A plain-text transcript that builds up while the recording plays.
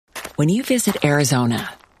When you visit Arizona,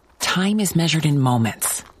 time is measured in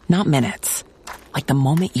moments, not minutes. Like the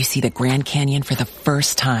moment you see the Grand Canyon for the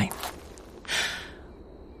first time.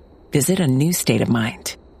 Visit a new state of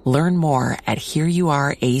mind. Learn more at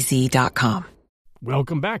hereyouareaz.com.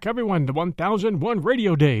 Welcome back, everyone, to 1001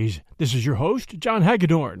 Radio Days. This is your host, John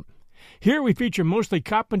Hagedorn. Here we feature mostly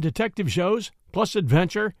cop and detective shows, plus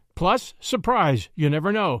adventure, plus surprise. You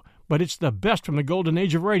never know, but it's the best from the golden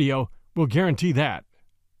age of radio. We'll guarantee that.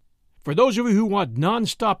 For those of you who want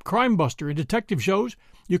non-stop crime buster and detective shows,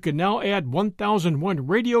 you can now add 1001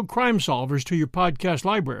 Radio Crime Solvers to your podcast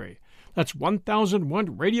library. That's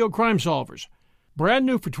 1001 Radio Crime Solvers. Brand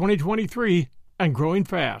new for 2023 and growing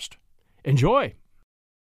fast. Enjoy.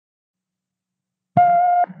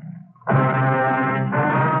 The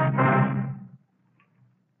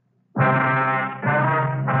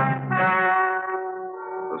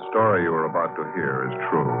story you are about to hear is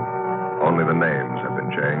true. Only the names have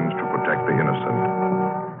been changed to protect the innocent.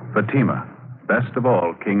 Fatima, best of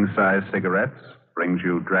all king-size cigarettes, brings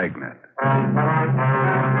you Dragnet.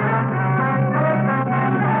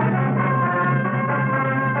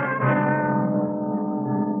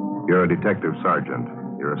 You're a detective sergeant.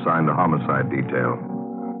 You're assigned to homicide detail.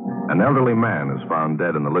 An elderly man is found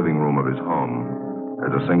dead in the living room of his home.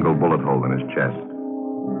 There's a single bullet hole in his chest.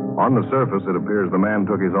 On the surface, it appears the man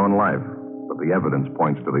took his own life, but the evidence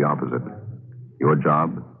points to the opposite. Your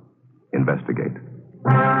job? Investigate.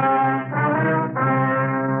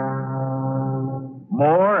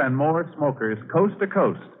 More and more smokers coast to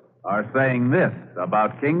coast are saying this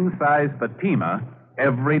about king-size Fatima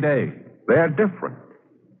every day. They're different.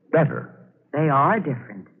 Better. They are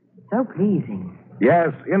different. So pleasing.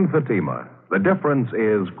 Yes, in Fatima, the difference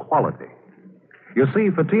is quality. You see,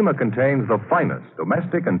 Fatima contains the finest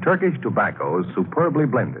domestic and Turkish tobaccos superbly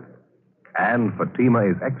blended. And Fatima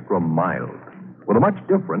is extra mild, with a much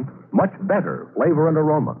different, much better flavor and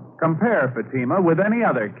aroma. Compare Fatima with any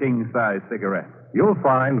other king-size cigarette. You'll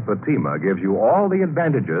find Fatima gives you all the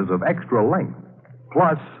advantages of extra length,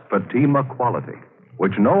 plus Fatima quality,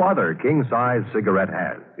 which no other king-size cigarette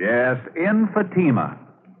has. Yes, in Fatima,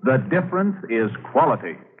 the difference is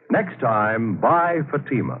quality. Next time, buy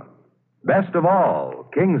Fatima. Best of all,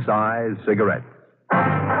 king-size cigarettes.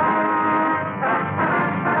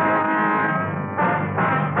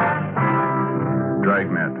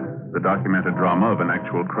 Dragnet, the documented drama of an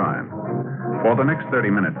actual crime. For the next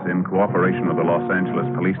 30 minutes, in cooperation with the Los Angeles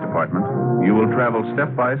Police Department, you will travel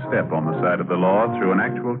step by step on the side of the law through an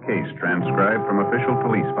actual case transcribed from official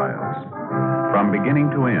police files. From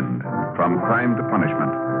beginning to end, from crime to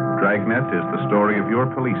punishment, Dragnet is the story of your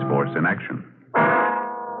police force in action.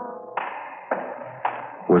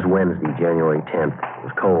 It was Wednesday, January 10th. It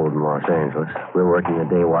was cold in Los Angeles. We were working a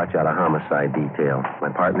day watch out of homicide detail. My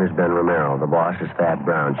partner's Ben Romero. The boss is Thad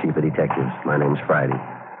Brown, chief of detectives. My name's Friday.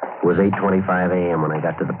 It was 8:25 a.m. when I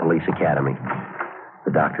got to the police academy,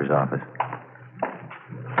 the doctor's office.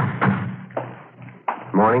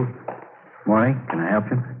 Morning. Morning. Can I help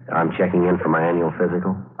you? I'm checking in for my annual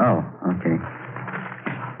physical. Oh, okay.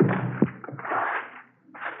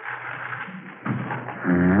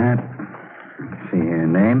 All right. Let's see here.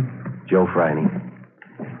 Name? Joe Friday.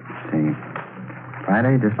 Let's see.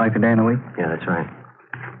 Friday, just like the day in the week? Yeah, that's right.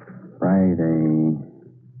 Friday.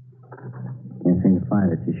 Can't seem to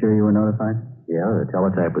find it. You sure you were notified? Yeah, the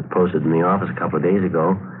teletype was posted in the office a couple of days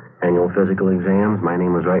ago. Annual physical exams. My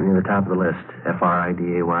name was right near the top of the list.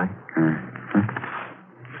 Friday. Oh,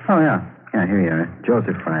 yeah. Yeah, here you are.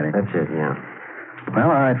 Joseph Friday. That's it, yeah.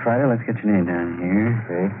 Well, all right, Friday. Let's get your name down here.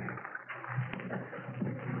 Okay.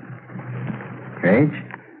 Age?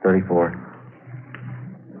 34.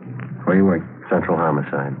 Where you work? Central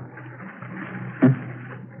Homicide.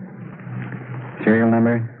 Serial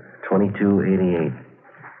number? 2288.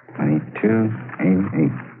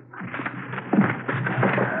 2288.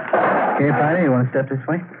 Okay, Friday, you want to step this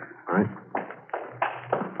way? All right.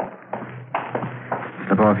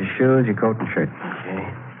 Slip off your shoes, your coat, and shirt. Okay.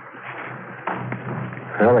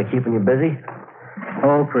 Well, they keeping you busy?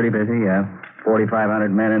 Oh, pretty busy, yeah.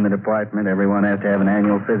 4,500 men in the department. Everyone has to have an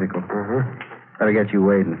annual physical. Better get you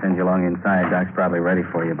weighed and send you along inside. Doc's probably ready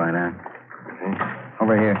for you by now. Okay.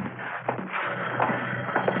 Over here.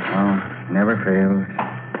 Oh, never fails.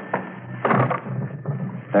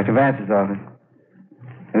 Dr. Vance's office.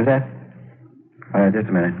 Who's that? Just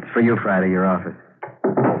a minute. It's for you, Friday, your office.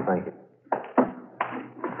 Oh, thank you.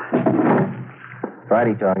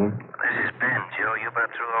 Friday talking. This is Ben. Joe, you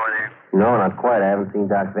about through over there? No, not quite. I haven't seen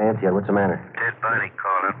Doc Vance yet. What's the matter? Dead body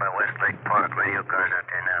called up by Westlake Park. Radio car's out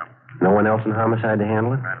there now. No one else in homicide to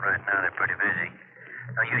handle it? Not right now. They're pretty busy.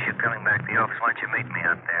 Now, you should coming back to the office. Why don't you meet me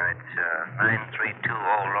out there? It's 932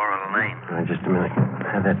 Old Laurel name. All right, just a minute.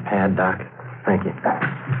 Have that pad, Doc. Thank you.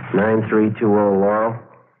 9320 Laurel.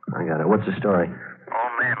 I got it. What's the story?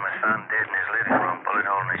 Old man was found dead in his living room, bullet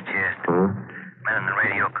hole in his chest. Men in the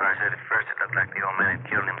radio car said at first it looked like the old man had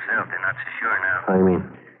killed himself. They're not so sure now. How do you mean?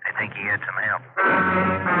 They think he had some help.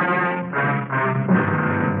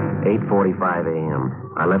 8:45 a.m.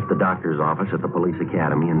 I left the doctor's office at the police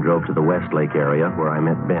academy and drove to the Westlake area where I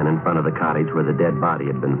met Ben in front of the cottage where the dead body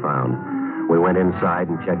had been found. We went inside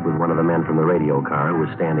and checked with one of the men from the radio car who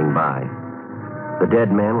was standing by. The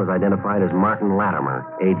dead man was identified as Martin Latimer,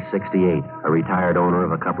 age 68, a retired owner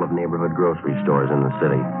of a couple of neighborhood grocery stores in the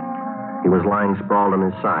city. He was lying sprawled on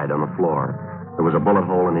his side on the floor. There was a bullet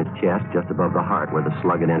hole in his chest just above the heart where the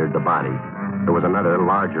slug had entered the body. There was another,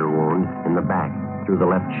 larger wound in the back through the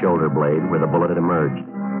left shoulder blade where the bullet had emerged.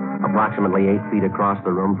 Approximately 8 feet across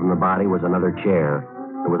the room from the body was another chair.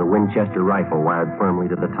 There was a Winchester rifle wired firmly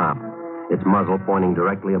to the top, its muzzle pointing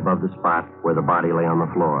directly above the spot where the body lay on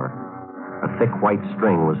the floor. A thick white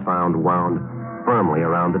string was found wound firmly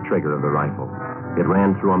around the trigger of the rifle. It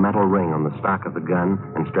ran through a metal ring on the stock of the gun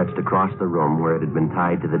and stretched across the room where it had been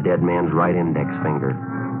tied to the dead man's right index finger.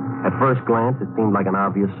 At first glance, it seemed like an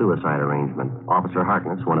obvious suicide arrangement. Officer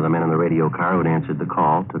Harkness, one of the men in the radio car who had answered the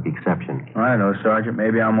call, took exception. I don't know, Sergeant.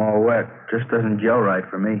 Maybe I'm all wet. Just doesn't gel right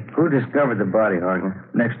for me. Who discovered the body, Harkness?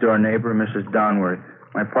 Next door neighbor, Mrs. Donworth.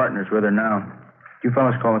 My partner's with her now. You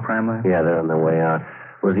fellas call the crime lab? Yeah, they're on their way out.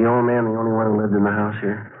 Was the old man the only one who lived in the house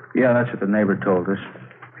here? Yeah, that's what the neighbor told us.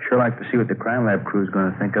 Sure like to see what the crime lab crew's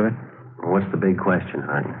going to think of it. Well, what's the big question,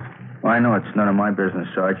 Harkness? Well, I know it's none of my business,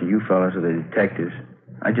 Sergeant. You fellas are the detectives.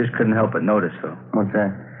 I just couldn't help but notice, though. What's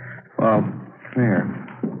that? Well, here.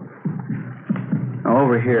 Now,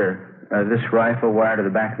 over here, this rifle wired to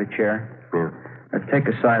the back of the chair. Yeah. Now, take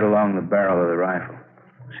a sight along the barrel of the rifle.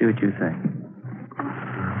 See what you think.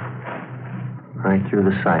 Right through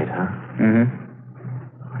the sight, huh? Mm-hmm.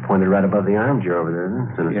 Pointed right above the armchair over there, isn't it?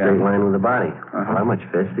 It's in a straight line with the body. Well, how much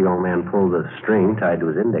fist? The old man pulled the string tied to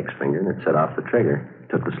his index finger, and it set off the trigger.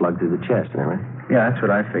 Took the slug through the chest, and everything. Yeah, that's what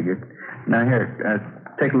I figured. Now, here,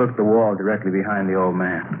 take a look at the wall directly behind the old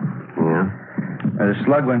man. Yeah? The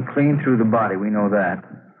slug went clean through the body, we know that.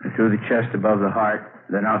 Through the chest above the heart,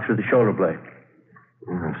 then out through the shoulder blade.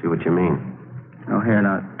 I see what you mean. Now, here,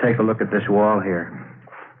 now, take a look at this wall here.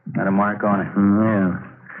 Got a mark on it. Yeah.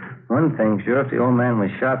 One thing, sure, if the old man was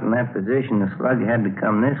shot in that position, the slug had to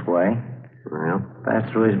come this way. Well? Pass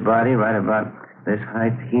through his body right about this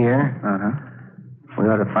height here. Uh-huh. We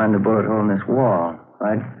ought to find the bullet hole in this wall.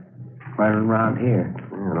 Right around here.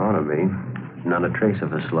 Yeah, it ought to be. Not a trace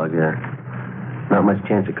of a slug there. Not much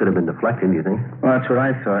chance it could have been deflected, do you think? Well, that's what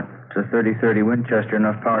I thought. It's a 30-30 Winchester,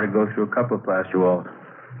 enough power to go through a couple of plaster walls.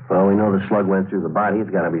 Well, we know the slug went through the body.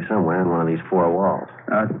 It's got to be somewhere in one of these four walls.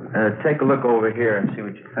 Take a look over here and see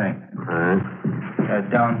what you think. All right.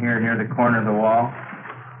 Down here near the corner of the wall.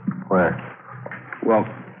 Where? Well,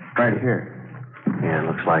 right here. Yeah, it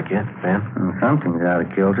looks like it. Ben? Something's out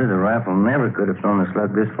of kilter. The rifle never could have thrown the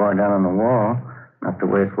slug this far down on the wall. Not the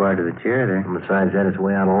way it's wired to the chair there. And besides that, it's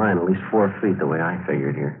way out of line. At least 4 feet, the way I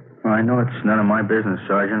figured here. Well, I know it's none of my business,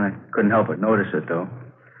 Sergeant. I couldn't help but notice it, though.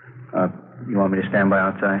 You want me to stand by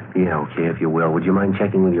outside? Yeah, okay, if you will. Would you mind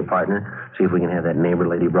checking with your partner? See if we can have that neighbor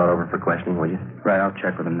lady brought over for questioning, will you? Right, I'll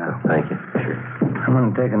check with him now. Thank you. Sure. I'm going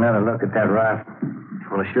to take another look at that rifle.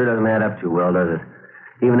 Well, it sure doesn't add up too well, does it?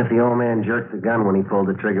 Even if the old man jerked the gun when he pulled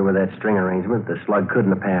the trigger with that string arrangement, the slug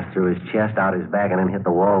couldn't have passed through his chest, out his back, and then hit the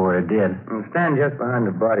wall where it did. Well, stand just behind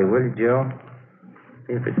the body, will you, Joe?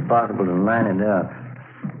 See if it's possible to line it up.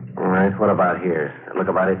 All right, what about here? Look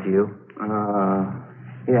about it to you?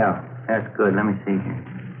 Yeah. That's good. Let me see here.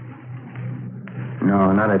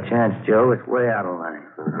 No, not a chance, Joe. It's way out of line.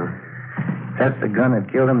 That's the gun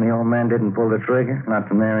that killed him. The old man didn't pull the trigger. Not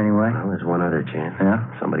from there, anyway. Well, there's one other chance. Yeah?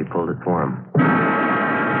 Somebody pulled it for him.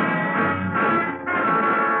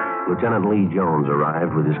 Lieutenant Lee Jones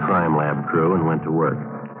arrived with his crime lab crew and went to work.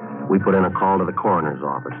 We put in a call to the coroner's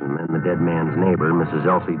office, and then the dead man's neighbor, Mrs.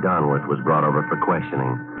 Elsie Donworth, was brought over for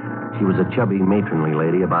questioning. She was a chubby, matronly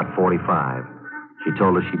lady, about 45. She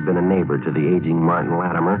told us she'd been a neighbor to the aging Martin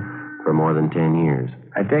Latimer for more than 10 years.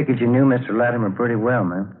 I take it you knew Mr. Latimer pretty well,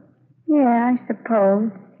 ma'am. Yeah, I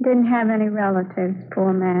suppose. Didn't have any relatives,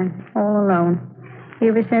 poor man. All alone.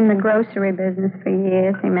 He was in the grocery business for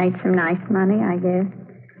years. He made some nice money, I guess.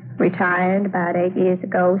 Retired about 8 years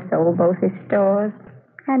ago, sold both his stores.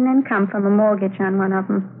 Had an income from a mortgage on one of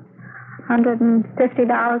them. $150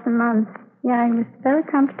 a month. Yeah, he was very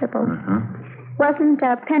comfortable. Wasn't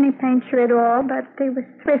a penny pincher at all, but he was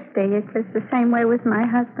thrifty. It was the same way with my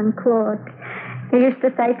husband, Claude. He used to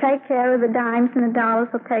say, take care of the dimes and the dollars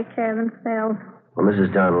will take care of themselves. Well,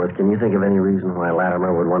 Mrs. Donworth, can you think of any reason why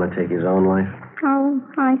Latimer would want to take his own life? Oh,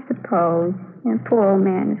 I suppose. The poor old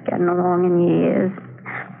man is getting along in years.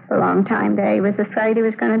 For a long time there, he was afraid he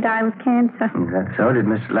was going to die with cancer. Is that so? Did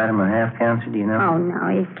Mr. Latimer have cancer, do you know? Oh, no,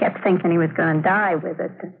 he kept thinking he was going to die with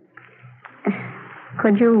it.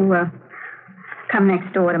 Could you come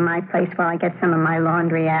next door to my place while I get some of my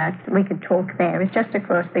laundry out? We could talk there. It's just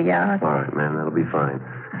across the yard. All right, ma'am, that'll be fine.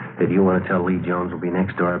 Hey, do you want to tell Lee Jones we'll be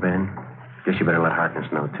next door, Ben? Guess you better let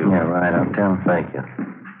Harkness know, too. Yeah, right. I'll tell him. Thank you.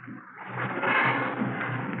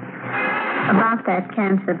 About that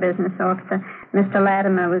cancer business, officer, Mr.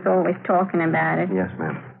 Latimer was always talking about it. Yes,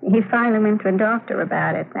 ma'am. He finally went to a doctor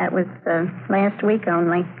about it. That was last week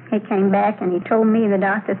only. He came back and he told me the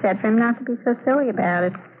doctor said for him not to be so silly about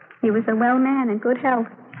it. He was a well man in good health.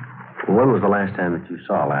 Well, when was the last time that you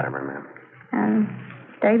saw Latimer, ma'am?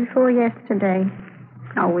 Day before yesterday.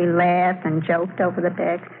 Oh, we laughed and joked over the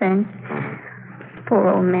back fence. Poor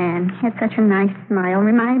old man. He had such a nice smile.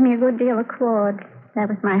 Reminded me a good deal of Claude. That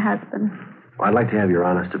was my husband. Well, I'd like to have your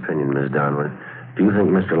honest opinion, Miss Donworth. Do you think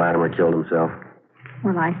Mr. Latimer killed himself?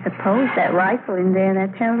 Well, I suppose that rifle in there,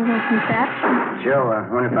 that terrible contraption. Joe, I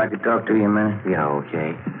wonder if I could talk to you a minute. Yeah,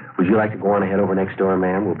 okay. Would you like to go on ahead over next door,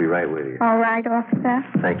 ma'am? We'll be right with you. All right, officer.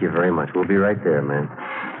 Thank you very much. We'll be right there, ma'am.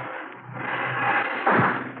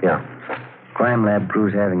 Yeah. Crime lab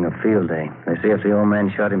crew's having a field day. They say if the old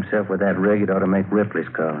man shot himself with that rig, it ought to make Ripley's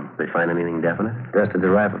call him. They find anything definite? Dusted the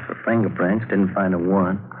rifle for fingerprints. Didn't find a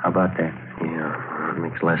warrant. How about that? Yeah, it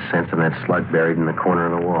makes less sense than that slug buried in the corner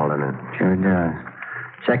of the wall, doesn't it? Sure does.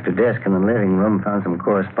 Checked the desk in the living room, found some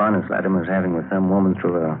correspondence Latimer was having with some woman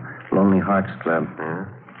through a Lonely Hearts Club. Yeah?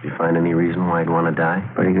 Did you find any reason why he'd want to die?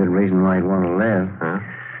 Pretty good reason why he'd want to live. Huh?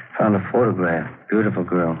 Found a photograph. Beautiful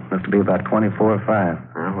girl. Looked to be about 24 or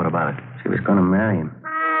 5. What about it? She was going to marry him.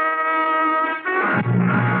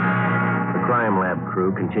 The crime lab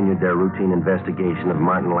crew continued their routine investigation of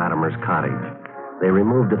Martin Latimer's cottage. They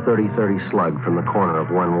removed a .30-30 slug from the corner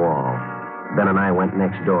of one wall. Ben and I went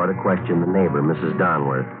next door to question the neighbor, Mrs.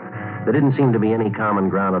 Donworth. There didn't seem to be any common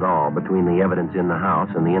ground at all between the evidence in the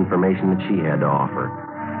house and the information that she had to offer.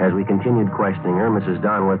 As we continued questioning her, Mrs.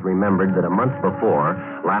 Donworth remembered that a month before,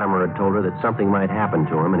 Latimer had told her that something might happen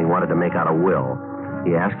to him and he wanted to make out a will.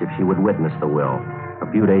 He asked if she would witness the will. A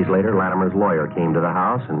few days later, Latimer's lawyer came to the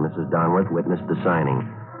house and Mrs. Donworth witnessed the signing.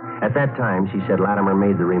 At that time, she said Latimer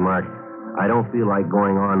made the remark, "I don't feel like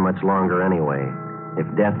going on much longer anyway. If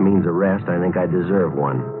death means arrest, I think I deserve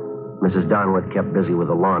one." Mrs. Donworth kept busy with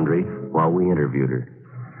the laundry while we interviewed her.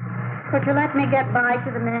 Could you let me get by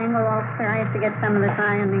to the manual, officer? I have to get some of this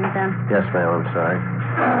ironing done. Yes, ma'am, I'm sorry.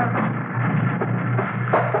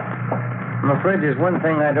 I'm afraid there's one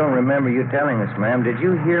thing I don't remember you telling us, ma'am. Did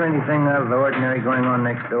you hear anything out of the ordinary going on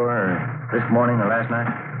next door, or this morning or last night?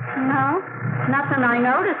 No, nothing I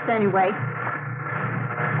noticed anyway.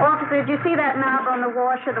 Officer, did you see that knob on the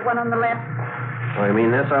washer, the one on the left? Oh, you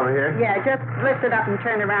mean this over here? Yeah, just lift it up and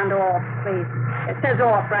turn it around to off, please. It says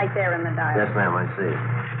off right there in the dial. Yes, ma'am, I see.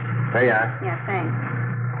 There you are. Yeah, thanks.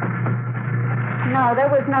 No, there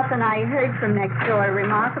was nothing I heard from next door to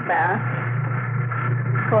remark about.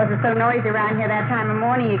 Of course, it's so noisy around here that time of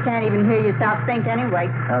morning, you can't even hear yourself think anyway.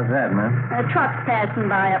 How's that, ma'am? Trucks passing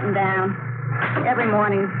by up and down. Every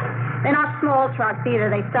morning. They're not small trucks either.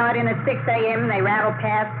 They start in at 6 a.m. and they rattle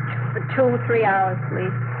past for 2-3 hours,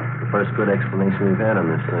 please. The first good explanation we've had on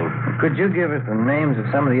this thing. Could you give us the names of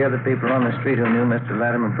some of the other people on the street who knew Mr.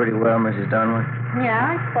 Latimer pretty well, Mrs. Donworth?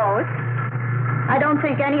 Yeah, I suppose. I don't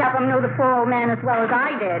think any of them knew the poor old man as well as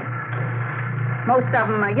I did. Most of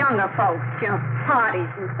them are younger folks, parties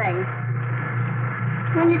and things.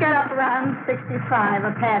 When you get up around 65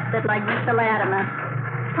 or past it, like Mr. Latimer,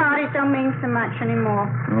 parties don't mean so much anymore.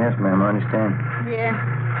 Yes, ma'am, I understand. Yeah.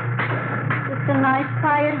 Just a nice,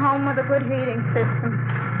 quiet home with a good heating system.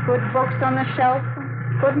 Good books on the shelf.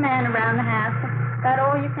 Good man around the house. That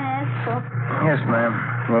all you can ask for? Yes, ma'am.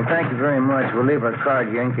 Well, thank you very much. We'll leave our card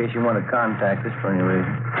here in case you want to contact us for any reason.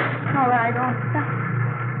 All right, officer.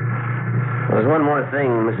 Well, there's one more thing,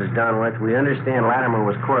 Mrs. Donworth. We understand Latimer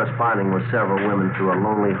was corresponding with several women through a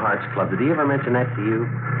Lonely Hearts Club. Did he ever mention that to you?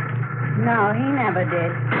 No, he never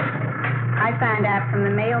did. I found out from the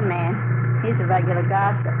mailman. He's a regular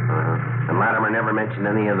gossip. And Latimer never mentioned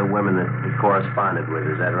any of the women that he corresponded with,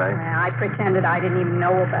 is that right? Well, I pretended I didn't even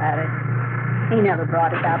know about it. He never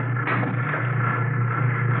brought it up.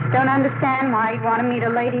 Don't understand why he'd want to meet a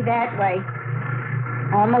lady that way.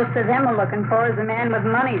 All most of them are looking for is a man with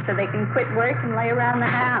money so they can quit work and lay around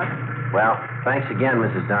the house. Well, thanks again,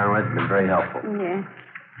 Mrs. Donworth. It's been very helpful. Yeah.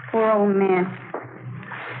 Poor old man.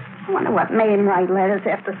 I wonder what made him write letters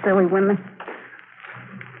after silly women.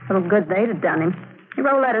 Little good they'd have done him. He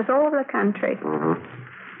wrote letters all over the country. Mm-hmm.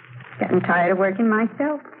 Getting tired of working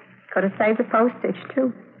myself. Could have saved the postage,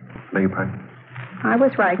 too. Beg your pardon? I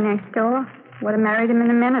was right next door. Would have married him in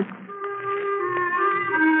a minute.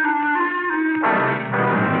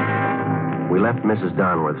 We left Mrs.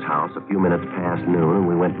 Donworth's house a few minutes past noon, and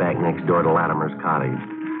we went back next door to Latimer's cottage.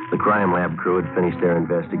 The crime lab crew had finished their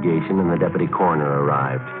investigation, and the deputy coroner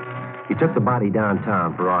arrived. He took the body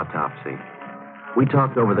downtown for autopsy. We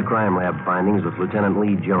talked over the crime lab findings with Lieutenant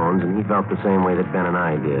Lee Jones, and he felt the same way that Ben and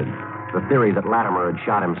I did. The theory that Latimer had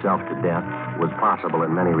shot himself to death was possible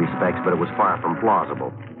in many respects, but it was far from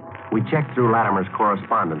plausible. We checked through Latimer's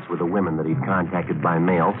correspondence with the women that he'd contacted by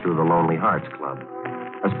mail through the Lonely Hearts Club,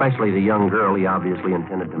 especially the young girl he obviously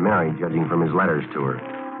intended to marry, judging from his letters to her.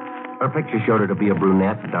 Her picture showed her to be a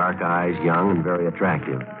brunette, dark eyes, young, and very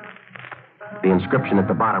attractive. The inscription at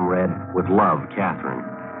the bottom read, "With love, Catherine."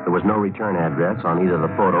 There was no return address on either the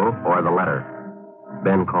photo or the letter.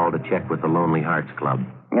 Ben called to check with the Lonely Hearts Club.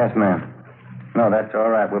 Yes, ma'am. No, that's all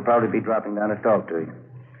right. We'll probably be dropping down to talk to you.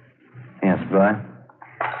 Yes, boy.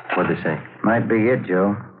 What'd they say? Might be it,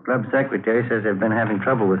 Joe. Club secretary says they've been having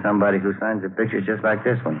trouble with somebody who signs a picture just like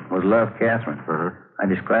this one. With love, Catherine. Uh-huh. I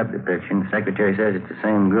described the picture, and the secretary says it's the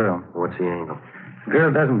same girl. What's the angle? The girl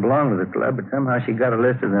doesn't belong to the club, but somehow she got a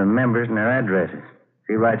list of the members and their addresses.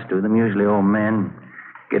 She writes to them, usually old men,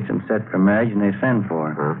 gets them set for marriage, and they send for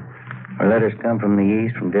her. Huh? Her letters come from the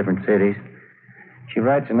east, from different cities. She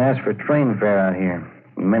writes and asks for train fare out here.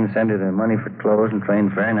 The men send her the money for clothes and train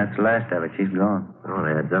fare, and that's the last of it. She's gone. Oh,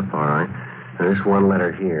 it adds up all right. And this one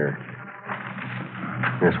letter here.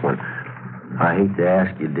 This one. I hate to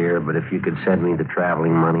ask you, dear, but if you could send me the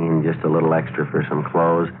traveling money and just a little extra for some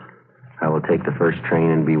clothes, I will take the first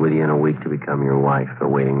train and be with you in a week to become your wife,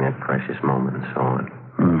 awaiting that precious moment and so on.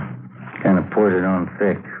 Kind of poured it on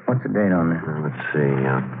thick. What's the date on there? Let's see.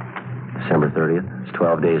 December 30th. It's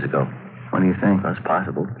 12 days ago. What do you think? That's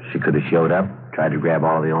possible. She could have showed up, tried to grab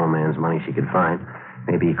all the old man's money she could find.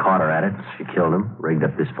 Maybe he caught her at it. She killed him, rigged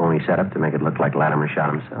up this phony setup to make it look like Latimer shot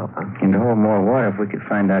himself, huh? And to hold more water if we could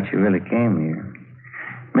find out she really came here.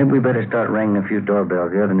 Maybe we better start ringing a few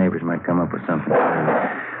doorbells. The other neighbors might come up with something.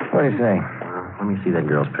 What do you say? Let me see that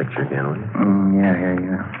girl's picture again, will you? Yeah, here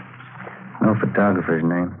you are. No photographer's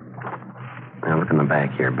name. Now, look in the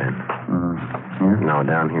back here, Ben. Yeah? No,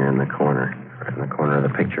 down here in the corner. Right in the corner of the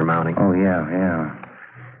picture mounting. Oh, yeah.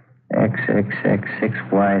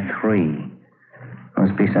 XXX6Y3.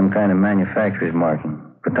 Must be some kind of manufacturer's marking.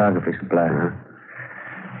 Photography supply.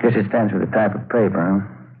 Guess it stands for the type of paper, huh?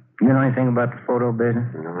 You know anything about the photo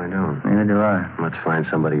business? No, I don't. Neither do I. Let's find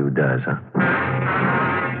somebody who does, huh?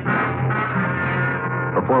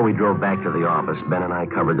 Before we drove back to the office, Ben and I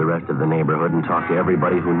covered the rest of the neighborhood and talked to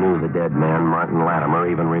everybody who knew the dead man, Martin Latimer,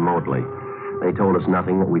 even remotely. They told us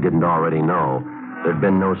nothing that we didn't already know. There'd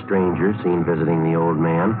been no strangers seen visiting the old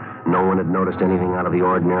man. No one had noticed anything out of the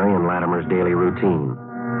ordinary in Latimer's daily routine.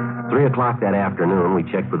 3 o'clock that afternoon, we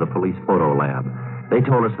checked with the police photo lab. They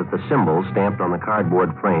told us that the symbols stamped on the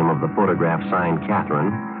cardboard frame of the photograph signed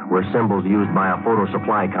Catherine were symbols used by a photo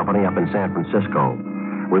supply company up in San Francisco.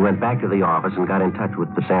 We went back to the office and got in touch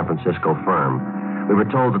with the San Francisco firm. We were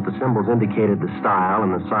told that the symbols indicated the style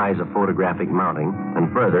and the size of photographic mounting,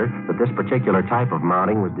 and further, that this particular type of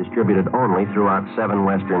mounting was distributed only throughout 7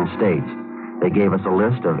 western states. They gave us a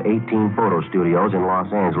list of 18 photo studios in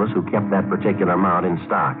Los Angeles who kept that particular mount in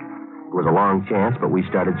stock. It was a long chance, but we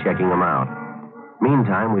started checking them out.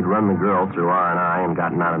 Meantime, we'd run the girl through R&I and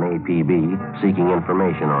gotten out an APB, seeking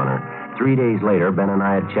information on her. 3 days later, Ben and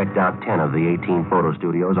I had checked out 10 of the 18 photo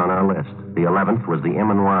studios on our list. The 11th was the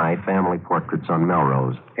M&Y Family Portraits on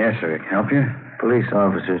Melrose. Yes, sir. Can I help you? Police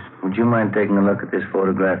officers, would you mind taking a look at this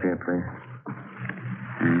photograph here, please?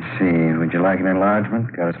 Let's see. Would you like an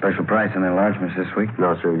enlargement? Got a special price on enlargements this week?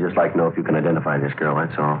 No, sir. We'd just like to know if you can identify this girl,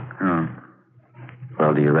 that's all. Oh.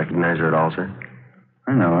 Well, do you recognize her at all, sir?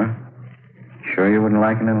 I know her. Sure you wouldn't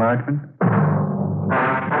like an enlargement?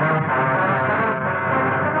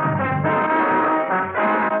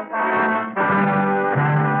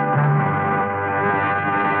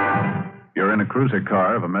 You're in a cruiser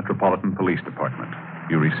car of a Metropolitan Police Department.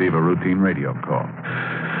 You receive a routine radio call.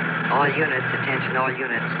 All units, attention all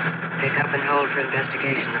units. Pick up and hold for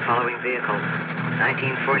investigation the following vehicle.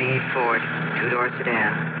 1948 Ford, 2-door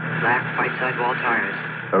sedan, black white sidewall tires.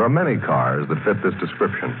 There are many cars that fit this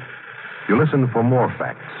description. You listen for more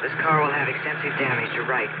facts. This car will have extensive damage to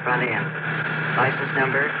right front end. License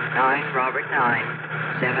number 9 Robert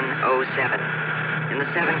 9 707. In the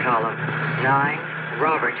 7 column, 9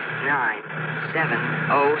 Robert 9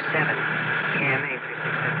 707. KMA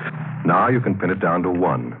 367. Now you can pin it down to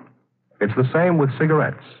one. It's the same with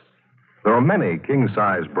cigarettes. There are many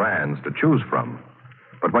king-size brands to choose from.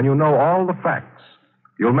 But when you know all the facts,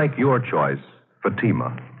 you'll make your choice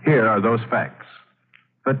Fatima. Here are those facts.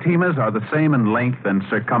 Fatimas are the same in length and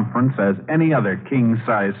circumference as any other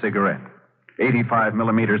king-size cigarette. 85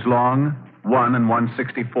 millimeters long, 1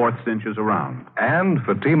 1/64 inches around. And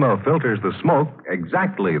Fatima filters the smoke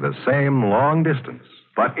exactly the same long distance.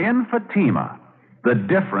 But in Fatima, the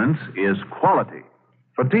difference is quality.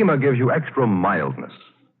 Fatima gives you extra mildness,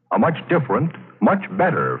 a much different, much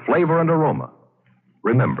better flavor and aroma.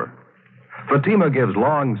 Remember, Fatima gives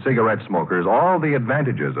long cigarette smokers all the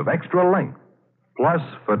advantages of extra length, plus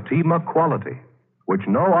Fatima quality, which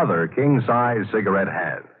no other king-size cigarette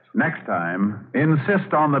has. Next time,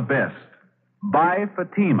 insist on the best. Buy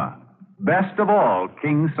Fatima, best of all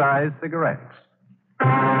king-size cigarettes.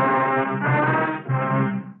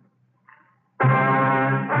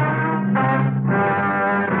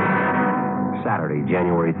 Saturday,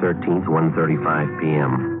 January 13th, 1:35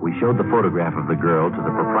 p.m. We showed the photograph of the girl to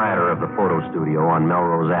the proprietor of the photo studio on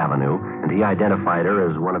Melrose Avenue, and he identified her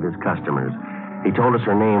as one of his customers. He told us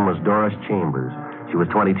her name was Doris Chambers. She was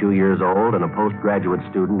 22 years old and a postgraduate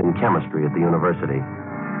student in chemistry at the university.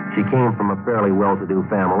 She came from a fairly well-to-do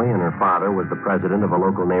family, and her father was the president of a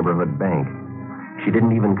local neighborhood bank. She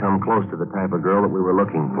didn't even come close to the type of girl that we were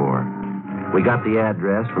looking for. We got the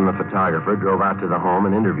address from the photographer, drove out to the home,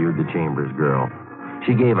 and interviewed the Chambers girl.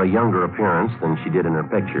 She gave a younger appearance than she did in her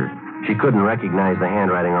picture. She couldn't recognize the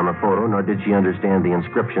handwriting on the photo, nor did she understand the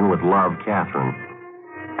inscription with Love, Catherine.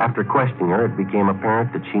 After questioning her, it became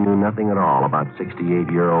apparent that she knew nothing at all about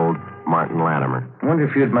 68-year-old Martin Latimer. I wonder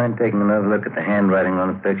if you'd mind taking another look at the handwriting on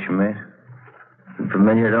the picture, miss. Is it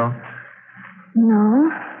familiar at all?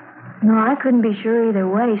 No, I couldn't be sure either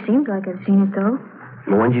way. Seems like I've seen it, though.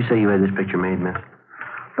 Well, when did you say you had this picture made, miss?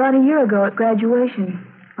 About a year ago at graduation.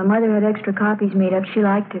 My mother had extra copies made up. She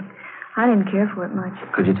liked it. I didn't care for it much.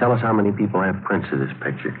 Could you tell us how many people have prints of this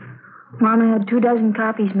picture? Mama had 24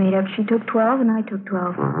 copies made up. She took 12, and I took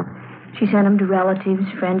 12. Uh-huh. She sent them to relatives,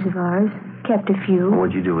 friends of ours. Kept a few.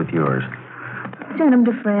 What'd you do with yours? Sent them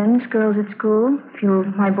to friends, girls at school, a few of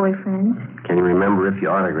my boyfriends. Can you remember if you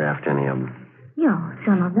autographed any of them? Yeah,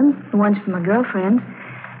 some of them. The ones for my girlfriends.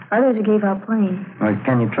 Others I gave out plain. Well,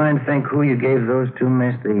 can you try and think who you gave those to,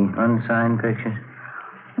 miss, the unsigned pictures?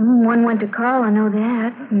 One went to Carl, I know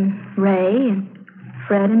that. And Ray, and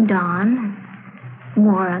Fred, and Don, and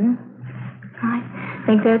Warren. I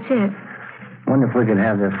think that's it. Wonder if we could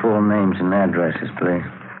have their full names and addresses, please.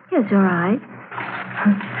 Yes, all right.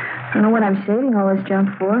 I don't know what I'm saving all this junk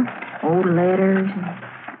for. Old letters.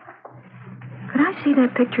 Could I see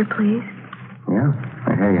that picture, please? Yeah,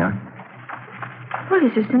 here you are. What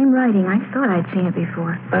is the same writing? I thought I'd seen it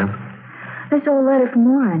before. Huh? This old letter from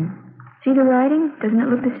Warren. See the writing? Doesn't it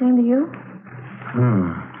look the same to you?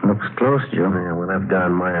 Looks close, Joe. Yeah, we'll have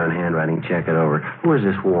Don Meyer on handwriting check it over. Who is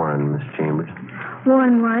this Warren, Miss Chambers?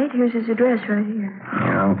 Warren White. Here's his address right here.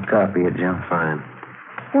 Yeah, I'll copy it, Joe. Fine.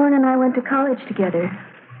 Warren and I went to college together.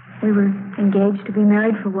 We were engaged to be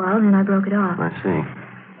married for a while, then I broke it off. I see.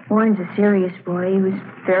 Warren's a serious boy. He was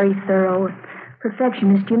very thorough.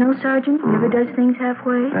 Perfectionist. You know, Sergeant? Never does things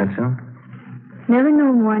halfway. That's so? Never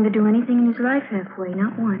known Warren to do anything in his life halfway,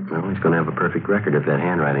 not once. Well, he's going to have a perfect record if that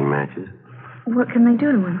handwriting matches. What can they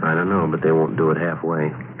do to him? I don't know, but they won't do it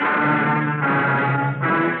halfway.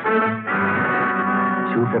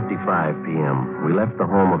 2:55 p.m. We left the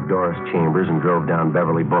home of Doris Chambers and drove down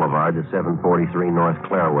Beverly Boulevard to 743 North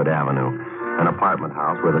Clairwood Avenue, an apartment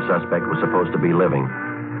house where the suspect was supposed to be living.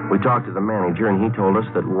 We talked to the manager, and he told us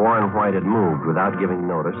that Warren White had moved without giving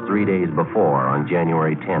notice 3 days before, on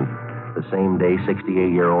January 10th, the same day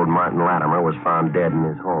 68-year-old Martin Latimer was found dead in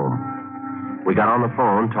his home. We got on the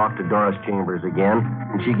phone, talked to Doris Chambers again,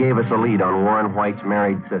 and she gave us a lead on Warren White's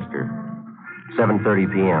married sister.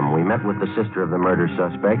 7:30 p.m., we met with the sister of the murder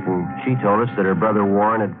suspect, and she told us that her brother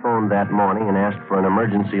Warren had phoned that morning and asked for an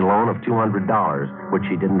emergency loan of $200, which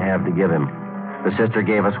she didn't have to give him. The sister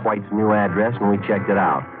gave us White's new address, and we checked it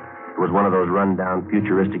out. It was one of those run-down,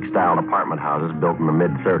 futuristic-style apartment houses built in the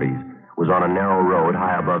mid-30s. It was on a narrow road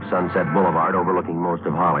high above Sunset Boulevard overlooking most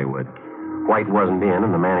of Hollywood. White wasn't in,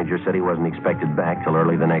 and the manager said he wasn't expected back till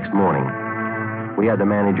early the next morning. We had the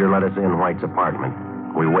manager let us in White's apartment.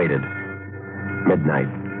 We waited. Midnight.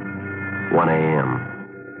 1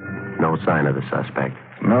 a.m. No sign of the suspect.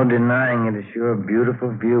 No denying it. It's sure a beautiful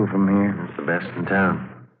view from here. It's the best in town.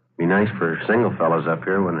 Be nice for single fellows up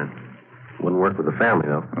here, wouldn't it? Wouldn't work with the family,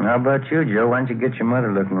 though. How about you, Joe? Why don't you get your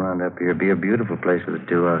mother looking around up here? It'd be a beautiful place for the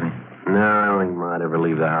two of you. No, I don't think Ma'd ever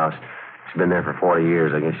leave the house. She's been there for 40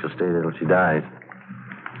 years. I guess she'll stay there till she dies.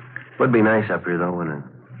 Would be nice up here, though, wouldn't it?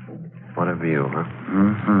 What a view, huh?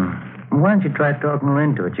 Mm-hmm. Why don't you try talking her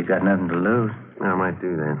into it? You got nothing to lose. I might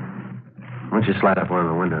do that. Why don't you slide up one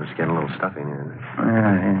of the windows? Get a little stuffy in here.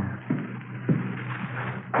 Yeah.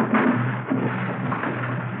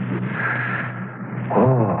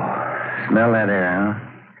 Oh, smell that air, huh?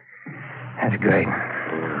 That's great.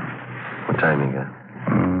 Yeah. What time you got?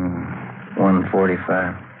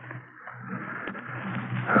 1:45.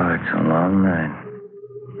 Oh, it's a long night.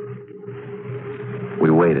 We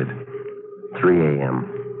waited. 3 a.m.,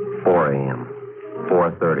 4 a.m.,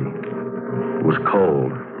 4:30. It was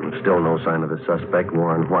cold. And still no sign of the suspect,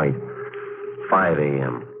 Warren White. 5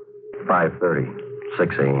 a.m., 5:30,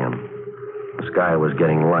 6 a.m. The sky was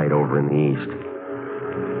getting light over in the east.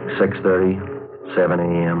 6:30, 7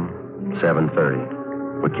 a.m.,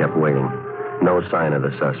 7:30. We kept waiting. No sign of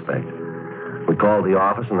the suspect. We called the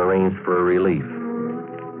office and arranged for a relief.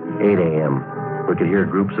 8 a.m., we could hear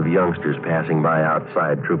groups of youngsters passing by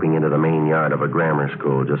outside, trooping into the main yard of a grammar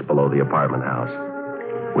school just below the apartment house.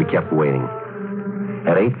 We kept waiting.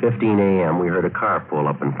 At 8:15 a.m., we heard a car pull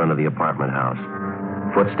up in front of the apartment house.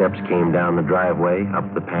 Footsteps came down the driveway,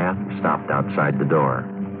 up the path, and stopped outside the door.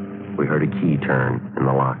 We heard a key turn in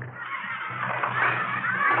the lock.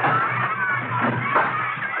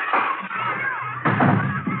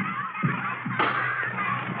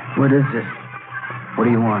 What is this? What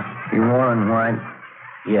do you want? You Warren White?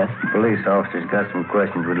 Yes. Police officers got some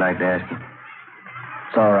questions we'd like to ask you.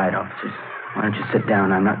 It's all right, officers. Why don't you sit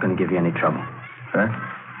down? I'm not going to give you any trouble. Huh?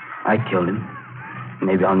 I killed him.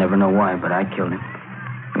 Maybe I'll never know why, but I killed him.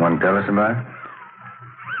 You want to tell us about it?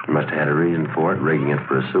 You must have had a reason for it, rigging it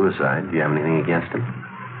for a suicide. Do you have anything against him?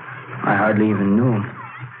 I hardly even knew him.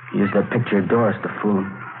 He used that picture of Doris to fool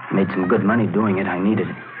him. Made some good money doing it. I needed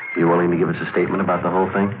it. You willing to give us a statement about the whole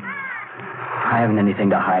thing? I haven't anything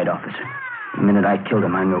to hide, officer. The minute I killed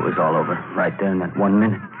him, I knew it was all over. Right there in that 1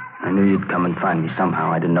 minute. I knew you'd come and find me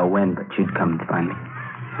somehow. I didn't know when, but you'd come and find me.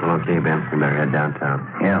 Well, okay, Ben. We better head downtown.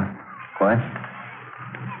 Yeah. What?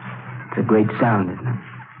 It's a great sound, isn't it?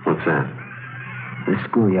 What's that? The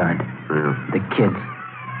schoolyard. Yeah. The kids.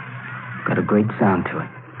 Got a great sound to it.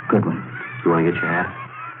 Good one. You want to get your hat?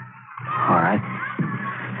 All right.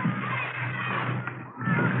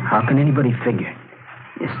 How can anybody figure?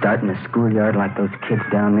 You start in a schoolyard like those kids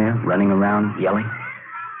down there, running around, yelling?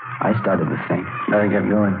 I started the same. Better get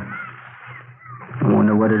going. I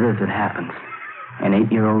wonder what it is that happens. An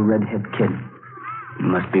 8-year-old redhead kid. There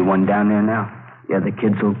must be one down there now. The other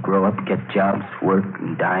kids will grow up, get jobs, work,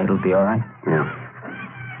 and die. It'll be all right. Yeah.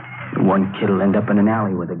 The one kid will end up in an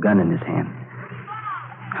alley with a gun in his hand.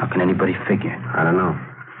 How can anybody figure? I don't know.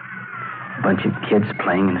 A bunch of kids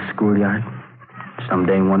playing in a schoolyard.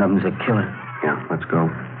 Someday one of them's a killer. Yeah, let's go.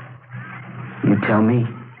 You tell me.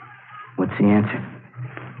 What's the answer?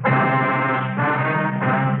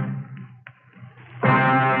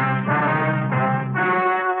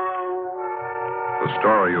 The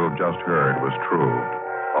story you have just heard was true.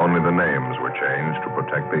 Only the names were changed to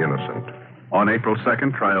protect the innocent. On April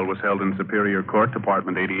 2nd, trial was held in Superior Court,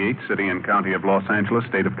 Department 88, City and County of Los Angeles,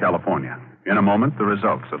 State of California. In a moment, the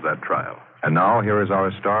results of that trial. And now, here is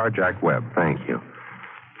our star, Jack Webb. Thank you.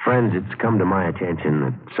 Friends, it's come to my attention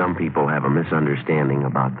that some people have a misunderstanding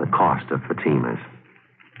about the cost of Fatimas.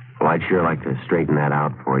 Well, I'd sure like to straighten that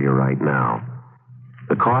out for you right now.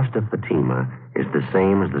 The cost of Fatima is the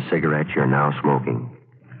same as the cigarettes you're now smoking.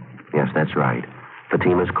 Yes, that's right.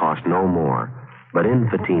 Fatimas cost no more. But in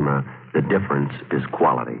Fatima, the difference is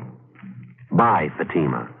quality. Buy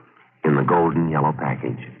Fatima in the golden yellow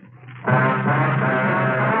package.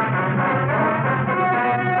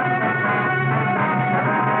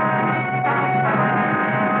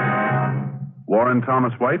 Warren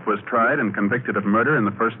Thomas White was tried and convicted of murder in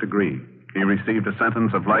the first degree. He received a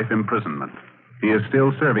sentence of life imprisonment. He is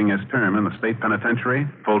still serving his term in the state penitentiary,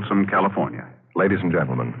 Folsom, California. Ladies and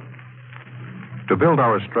gentlemen, to build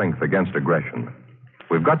our strength against aggression,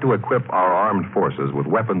 we've got to equip our armed forces with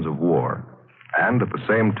weapons of war and at the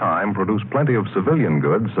same time produce plenty of civilian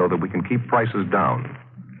goods so that we can keep prices down.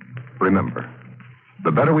 Remember,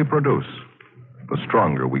 the better we produce, the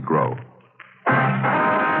stronger we grow.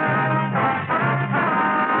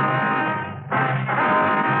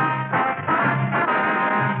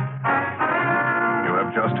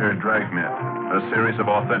 Just heard Dragnet, a series of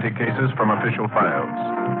authentic cases from official files.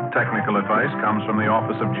 Technical advice comes from the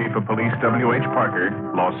Office of Chief of Police W.H. Parker,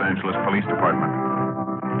 Los Angeles Police Department.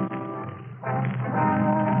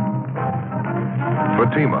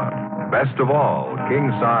 Fatima, best of all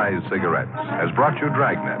king-size cigarettes, has brought you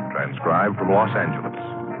Dragnet, transcribed from Los Angeles.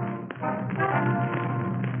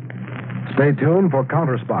 Stay tuned for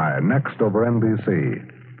Counter Spy, next over NBC.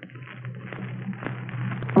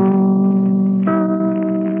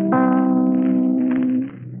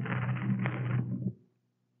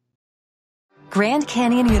 Grand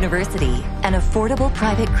Canyon University, an affordable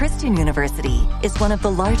private Christian university, is one of the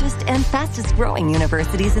largest and fastest growing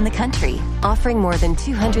universities in the country, offering more than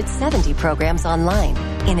 270 programs online.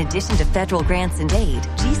 In addition to federal grants and aid,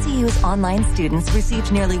 GCU's online students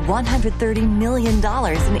received nearly $130 million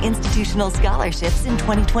in institutional scholarships in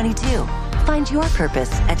 2022. Find your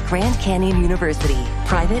purpose at Grand Canyon University.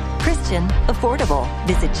 Private, Christian, affordable.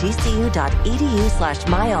 Visit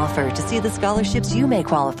gcu.edu/myoffer to see the scholarships you may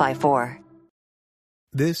qualify for.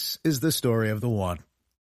 This is the story of the one.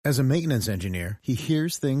 As a maintenance engineer, he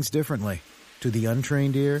hears things differently. To the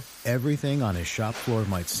untrained ear, everything on his shop floor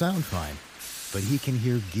might sound fine, but he can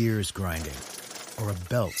hear gears grinding or a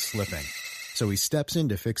belt slipping. So he steps in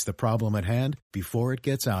to fix the problem at hand before it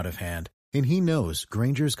gets out of hand. And he knows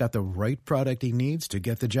Grainger's got the right product he needs to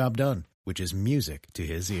get the job done, which is music to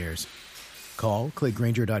his ears. Call, click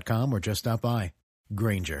Grainger.com, or just stop by.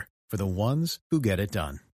 Grainger, for the ones who get it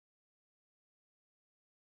done.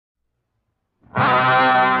 The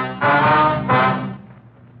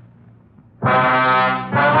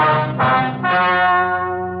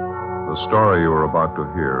story you are about to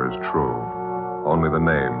hear is true. Only the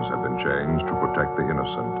names have been changed to protect the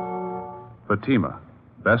innocent. Fatima,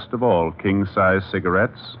 best of all king-size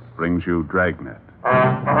cigarettes, brings you Dragnet.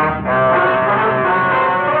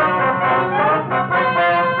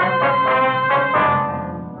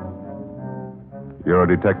 You're a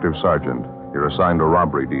detective sergeant. You're assigned a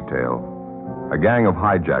robbery detail. A gang of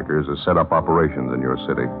hijackers has set up operations in your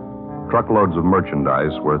city. Truckloads of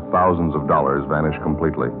merchandise worth thousands of dollars vanish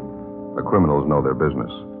completely. The criminals know their business.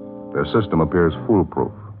 Their system appears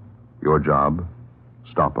foolproof. Your job,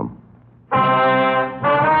 stop them.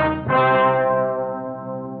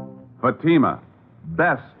 Fatima,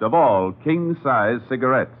 best of all king-size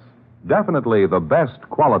cigarettes. Definitely the best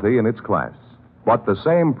quality in its class, but the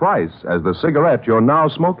same price as the cigarette you're now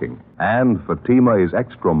smoking. And Fatima is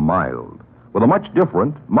extra mild, with a much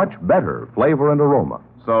different, much better flavor and aroma.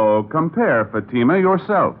 So compare Fatima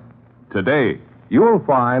yourself today. You'll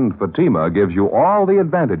find Fatima gives you all the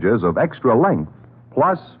advantages of extra length,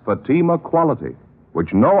 plus Fatima quality,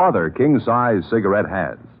 which no other king-size cigarette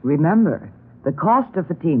has. Remember, the cost of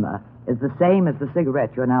Fatima is the same as the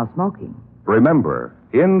cigarette you're now smoking. Remember,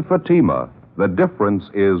 in Fatima, the difference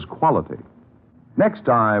is quality. Next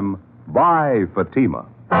time, buy Fatima.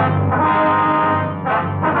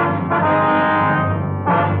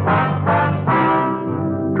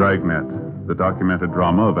 Dragnet, the documented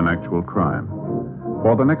drama of an actual crime.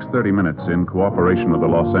 For the next 30 minutes, in cooperation with the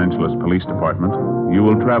Los Angeles Police Department, you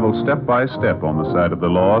will travel step by step on the side of the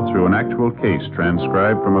law through an actual case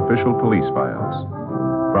transcribed from official police files.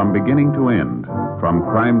 From beginning to end, from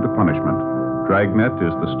crime to punishment, Dragnet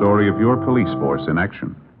is the story of your police force in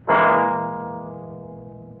action.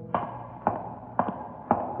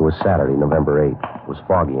 It was Saturday, November 8th. It was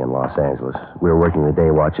foggy in Los Angeles. We were working the day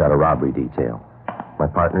watch out of robbery detail. My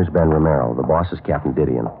partner's Ben Romero. The boss is Captain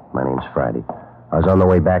Didion. My name's Friday. I was on the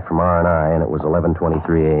way back from R&I, and it was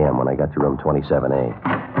 11:23 a.m. when I got to room 27A.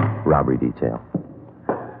 Robbery detail.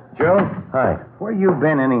 Joe? Hi. Where you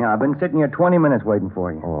been, anyhow? I've been sitting here 20 minutes waiting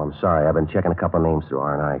for you. Oh, I'm sorry. I've been checking a couple of names through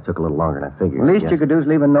R&I. It took a little longer than I figured. The least you could do is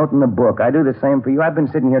leave a note in the book. I do the same for you. I've been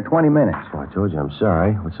sitting here 20 minutes. Oh, I told you I'm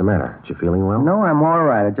sorry. What's the matter? You feeling well? No, I'm all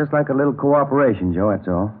right. I'd just like a little cooperation, Joe, that's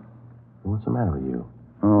all. What's the matter with you?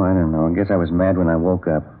 Oh, I don't know. I guess I was mad when I woke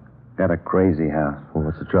up. Got a crazy house. Well,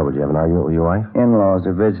 what's the trouble? Did you have an argument with your wife? In-laws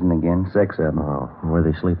are visiting again. 6 of them. Oh, where are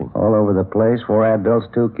they sleeping? All over the place. 4 adults,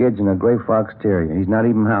 2 kids, and a gray fox terrier. He's not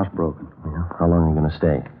even housebroken. Yeah. How long are you going to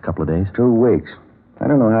stay? A couple of days? 2 weeks. I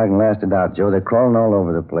don't know how I can last it out, Joe. They're crawling all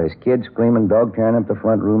over the place. Kids screaming, dog tearing up the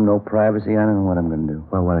front room, no privacy. I don't know what I'm going to do.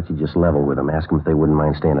 Well, why don't you just level with them? Ask them if they wouldn't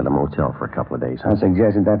mind staying at a motel for a couple of days, huh? I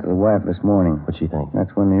suggested that to the wife this morning. What'd she think?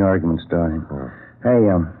 That's when the argument started. Oh. Hey,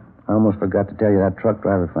 I almost forgot to tell you that truck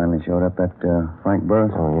driver finally showed up, that Frank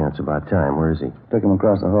Burris. Oh, yeah, it's about time. Where is he? Took him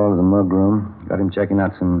across the hall to the mug room. Got him checking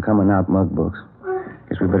out some coming-out mug books.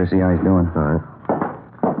 Guess we better see how he's doing. All right.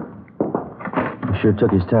 He sure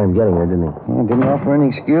took his time getting here, didn't he? Yeah, didn't offer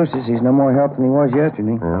any excuses. He's no more help than he was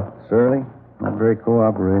yesterday. Yeah? Surly. Not very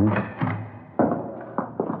cooperating.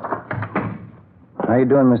 How you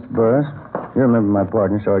doing, Mr. Burris? You remember my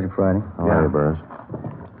partner, Sergeant Friday. Oh, yeah, Burris.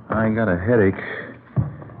 I got a headache.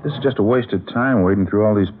 This is just a waste of time wading through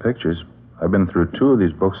all these pictures. I've been through 2 of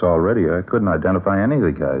these books already. I couldn't identify any of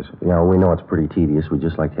the guys. Yeah, well, we know it's pretty tedious. We'd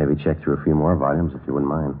just like to have you check through a few more volumes, if you wouldn't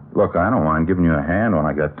mind. Look, I don't mind giving you a hand when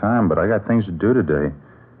I got time, but I got things to do today.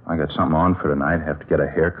 I got something on for tonight. Have to get a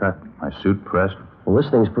haircut, my suit pressed. Well, this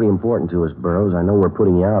thing's pretty important to us, Burroughs. I know we're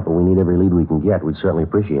putting you out, but we need every lead we can get. We'd certainly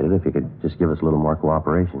appreciate it if you could just give us a little more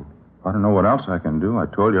cooperation. I don't know what else I can do. I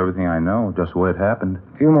told you everything I know, just the way it happened.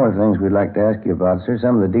 A few more things we'd like to ask you about, sir.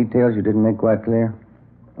 Some of the details you didn't make quite clear.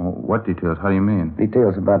 Oh, what details? How do you mean?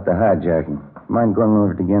 Details about the hijacking. Mind going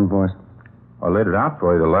over it again for us? I laid it out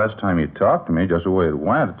for you the last time you talked to me, just the way it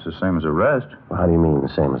went. It's the same as the rest. Well, how do you mean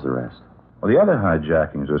the same as the rest? Well, the other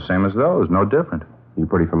hijackings are the same as those, no different. You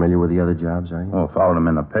pretty familiar with the other jobs, are you? Oh, followed them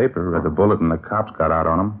in the paper, read the bulletin the cops got out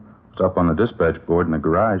on them. It's up on the dispatch board in the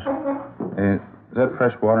garage. Hey, is that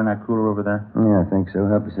fresh water in that cooler over there? Yeah, I think so.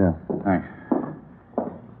 Help yourself. Thanks.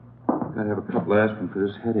 Gotta have a couple of aspirin for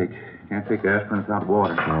this headache. Can't take aspirin without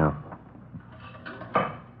water. Yeah.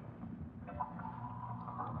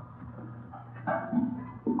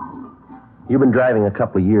 You've been driving a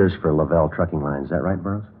couple of years for Lavelle Trucking Line. Is that right,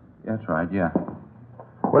 Burroughs? That's right, yeah.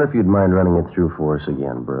 What if you'd mind running it through for us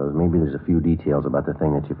again, Burroughs? Maybe there's a few details about the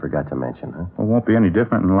thing that you forgot to mention, huh? Well, it won't be any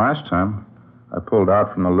different than last time. I pulled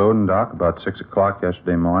out from the loading dock about 6 o'clock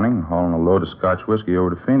yesterday morning, hauling a load of Scotch whiskey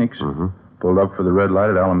over to Phoenix. Mm-hmm. Pulled up for the red light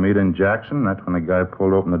at Alameda and Jackson. That's when the guy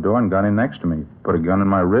pulled open the door and got in next to me. Put a gun in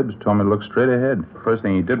my ribs, told me to look straight ahead. First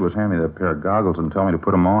thing he did was hand me that pair of goggles and tell me to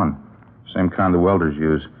put them on. Same kind the welders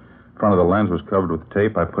use. Front of the lens was covered with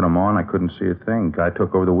tape. I put them on. I couldn't see a thing. Guy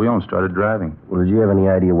took over the wheel and started driving. Well, did you have any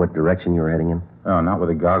idea what direction you were heading in? No, not with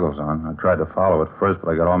the goggles on. I tried to follow at first, but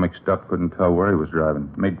I got all mixed up. Couldn't tell where he was driving.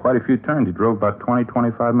 Made quite a few turns. He drove about 20,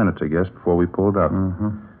 25 minutes, I guess, before we pulled up.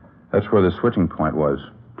 Mm-hmm. That's where the switching point was.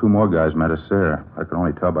 2 more guys met us there. I could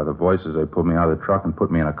only tell by the voices. They pulled me out of the truck and put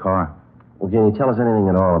me in a car. Well, can you tell us anything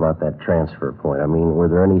at all about that transfer point? I mean, were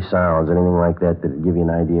there any sounds, anything like that would give you an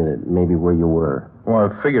idea that maybe where you were? Well,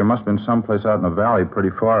 I figure it must have been someplace out in the valley, pretty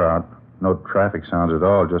far out. No traffic sounds at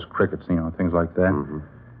all, just crickets, things like that. Mm-hmm.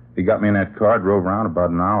 He got me in that car, drove around about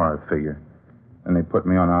an hour, I figure. Then they put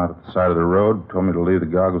me on out the side of the road, told me to leave the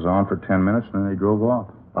goggles on for 10 minutes, and then they drove off.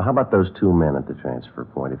 Well, how about those 2 men at the transfer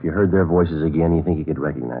point? If you heard their voices again, you think you could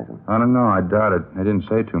recognize them? I don't know. I doubt it. They didn't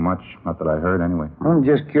say too much. Not that I heard, anyway. I'm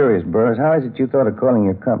just curious, Burroughs. How is it you thought of calling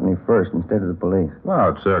your company first instead of the police?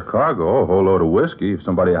 Well, it's their cargo, a whole load of whiskey. If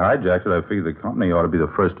somebody hijacked it, I figured the company ought to be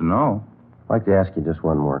the first to know. I'd like to ask you just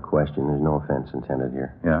one more question. There's no offense intended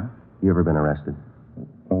here. Yeah? You ever been arrested?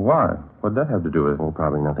 Well, why? What'd that have to do with it? Well,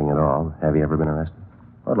 probably nothing at all. Have you ever been arrested?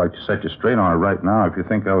 I'd like to set you straight on it right now. If you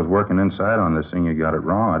think I was working inside on this thing, you got it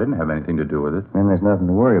wrong. I didn't have anything to do with it. Then there's nothing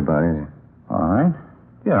to worry about, is there? All right.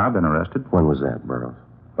 Yeah, I've been arrested. When was that, Burroughs?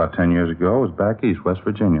 About 10 years ago. It was back east, West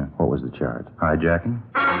Virginia. What was the charge? Hijacking.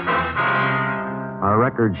 Our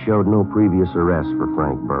records showed no previous arrests for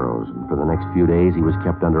Frank Burroughs. For the next few days, he was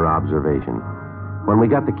kept under observation. When we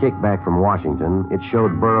got the kickback from Washington, it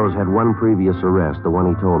showed Burroughs had one previous arrest, the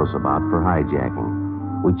one he told us about, for hijacking.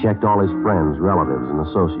 We checked all his friends, relatives, and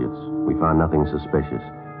associates. We found nothing suspicious.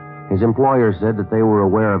 His employer said that they were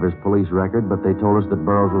aware of his police record, but they told us that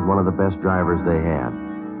Burroughs was one of the best drivers they had.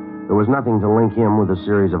 There was nothing to link him with a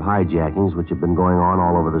series of hijackings which had been going on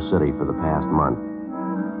all over the city for the past month.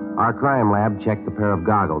 Our crime lab checked the pair of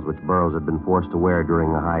goggles which Burroughs had been forced to wear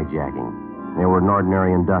during the hijacking. They were an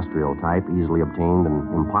ordinary industrial type, easily obtained and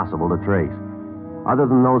impossible to trace. Other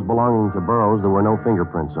than those belonging to Burroughs, there were no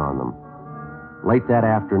fingerprints on them. Late that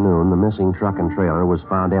afternoon, the missing truck and trailer was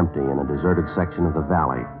found empty in a deserted section of the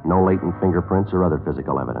valley. No latent fingerprints or other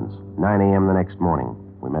physical evidence. 9 a.m. the next morning,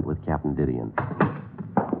 we met with Captain Didion.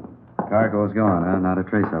 Cargo's gone, huh? Not a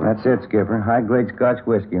trace of it. That's it, Skipper. High-grade Scotch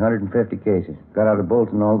whiskey, 150 cases. Got out of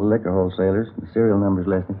Bolton all the liquor wholesalers. The serial number's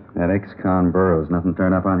listed. That ex-con Burroughs, nothing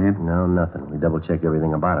turned up on him? No, nothing. We double-checked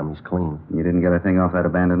everything about him. He's clean. You didn't get a thing off that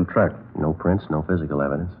abandoned truck? No prints, no physical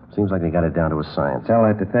evidence. Seems like they got it down to a science. Tell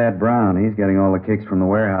that to Thad Brown. He's getting all the kicks from the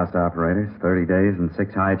warehouse operators. 30 days and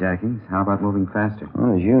 6 hijackings. How about moving faster?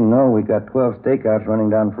 Well, as you know, we got 12 stakeouts running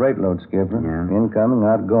down freight loads, Skipper. Yeah? Incoming,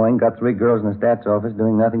 outgoing. Got 3 girls in the stats office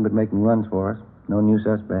doing nothing but making runs for us. No new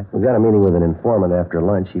suspect. We got a meeting with an informant after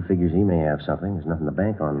lunch. He figures he may have something. There's nothing to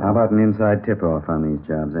bank on now. How about an inside tip-off on these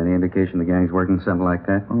jobs? Any indication the gang's working something like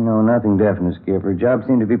that? No, nothing definite, Skipper. Jobs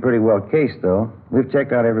seem to be pretty well cased, though. We've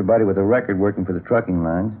checked out everybody with a record working for the trucking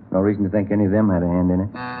lines. No reason to think any of them had a hand in it.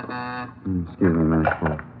 Excuse me a minute.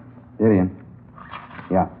 Didion.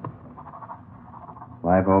 Yeah.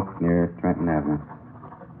 Live Oak near Trenton Avenue.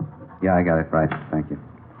 Yeah, I got it right. Thank you.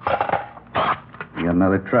 We got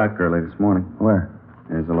another truck early this morning. Where?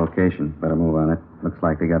 There's the location. Better move on it. Looks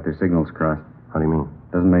like they got their signals crossed. How do you mean?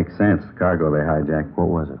 Doesn't make sense. The cargo they hijacked.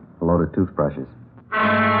 What was it? A load of toothbrushes.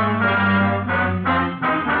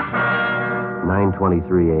 9:23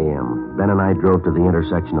 a.m. Ben and I drove to the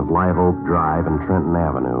intersection of Live Oak Drive and Trenton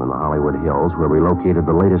Avenue in the Hollywood Hills, where we located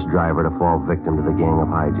the latest driver to fall victim to the gang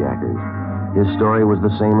of hijackers. His story was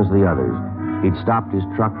the same as the others. He'd stopped his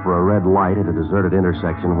truck for a red light at a deserted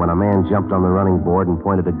intersection when a man jumped on the running board and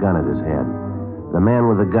pointed a gun at his head. The man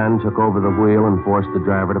with the gun took over the wheel and forced the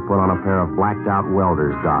driver to put on a pair of blacked-out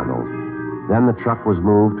welder's goggles. Then the truck was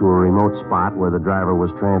moved to a remote spot where the driver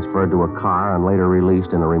was transferred to a car and later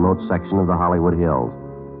released in a remote section of the Hollywood Hills.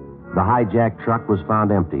 The hijacked truck was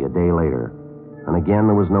found empty a day later. And again,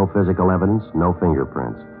 there was no physical evidence, no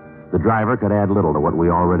fingerprints. The driver could add little to what we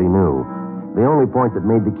already knew. The only point that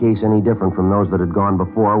made the case any different from those that had gone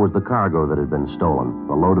before was the cargo that had been stolen,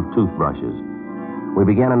 the load of toothbrushes. We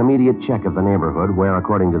began an immediate check of the neighborhood where,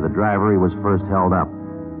 according to the driver, he was first held up.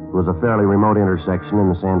 It was a fairly remote intersection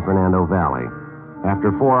in the San Fernando Valley.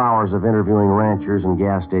 After 4 hours of interviewing ranchers and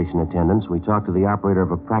gas station attendants, we talked to the operator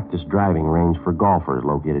of a practice driving range for golfers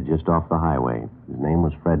located just off the highway. His name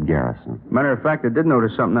was Fred Garrison. Matter of fact, I did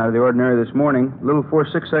notice something out of the ordinary this morning, a little before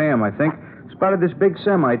 6 a.m., I think. Spotted this big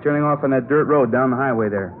semi turning off on that dirt road down the highway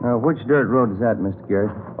there. Which dirt road is that, Mr.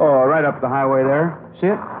 Garrison? Oh, right up the highway there. See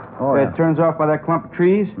it? Oh, yeah. It turns off by that clump of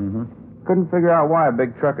trees. Mm-hmm. Couldn't figure out why a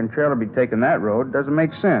big truck and trailer be taking that road. Doesn't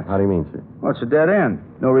make sense. How do you mean, sir? Well, it's a dead end.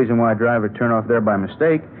 No reason why a driver would turn off there by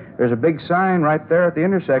mistake. There's a big sign right there at the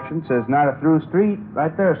intersection. Says not a through street.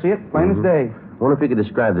 Right there. See it? Plain as day. I wonder if you could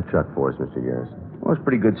describe the truck for us, Mr. Garrison. Well, it's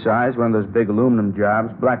pretty good size. One of those big aluminum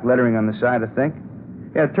jobs. Black lettering on the side, I think.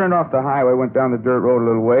 Yeah, it turned off the highway, went down the dirt road a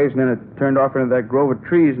little ways, and then it turned off into that grove of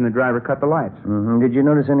trees, and the driver cut the lights. Mm-hmm. Did you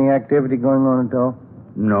notice any activity going on at all?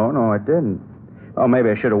 No, I didn't. Oh, maybe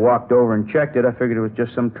I should have walked over and checked it. I figured it was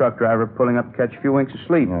just some truck driver pulling up to catch a few winks of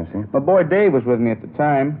sleep. I see. My boy Dave was with me at the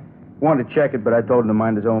time. Wanted to check it, but I told him to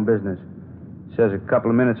mind his own business. Says a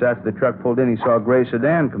couple of minutes after the truck pulled in, he saw a gray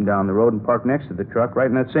sedan come down the road and park next to the truck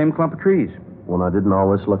right in that same clump of trees. Well, now, didn't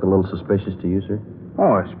all this look a little suspicious to you, sir?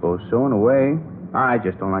 Oh, I suppose so, in a way. I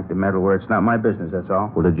just don't like to meddle where it's not my business, that's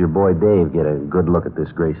all. Well, did your boy Dave get a good look at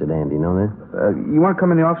this gray sedan? Do you know that? You want to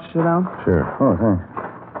come in the office and sit down? Sure. Oh, thanks.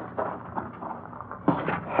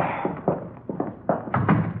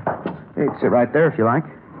 Hey, sit right there if you like.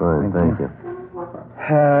 Fine, thank you.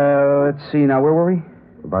 Let's see, now, where were we?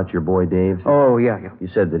 About your boy Dave? Oh, yeah. You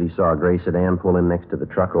said that he saw a gray sedan pull in next to the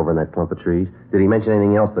truck over in that clump of trees. Did he mention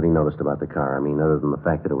anything else that he noticed about the car? I mean, other than the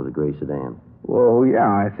fact that it was a gray sedan. Well, yeah,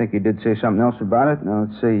 I think he did say something else about it. Now,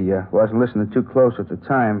 let's see. Wasn't listening too close at the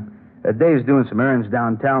time. Dave's doing some errands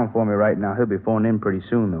downtown for me right now. He'll be phoning in pretty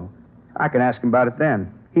soon, though. I can ask him about it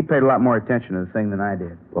then. He paid a lot more attention to the thing than I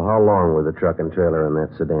did. Well, how long were the truck and trailer and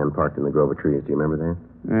that sedan parked in the grove of trees? Do you remember that?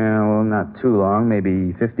 Yeah, well, not too long.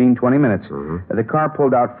 Maybe 15, 20 minutes. Mm-hmm. The car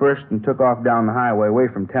pulled out first and took off down the highway away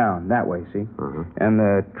from town. That way, see? Mm-hmm. And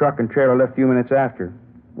the truck and trailer left a few minutes after.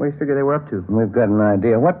 What do you figure they were up to? We've got an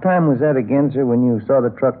idea. What time was that again, sir, when you saw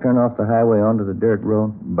the truck turn off the highway onto the dirt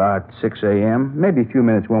road? About 6 a.m. Maybe a few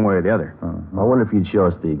minutes one way or the other. I wonder if you'd show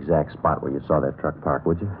us the exact spot where you saw that truck park,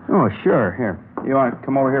 would you? Oh, sure. Here. You want to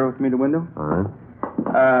come over here with me to the window? All right.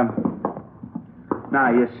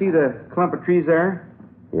 Now, you see the clump of trees there?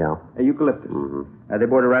 Yeah. Eucalyptus. Mm-hmm. They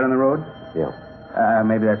border right on the road? Yeah.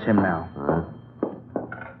 Maybe that's him now. All right.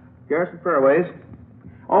 Garrison Fairways.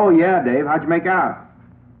 Oh, yeah, Dave. How'd you make out?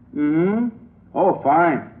 Mm-hmm. Oh,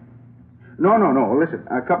 fine. No. Listen,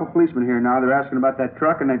 a couple policemen here now. They're asking about that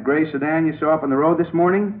truck and that gray sedan you saw up on the road this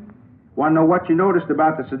morning. Want to know what you noticed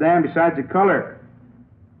about the sedan besides the color.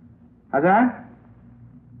 How's that?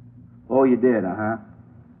 Oh, you did, uh-huh.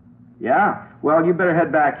 Yeah. Well, you better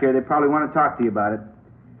head back here. They probably want to talk to you about it.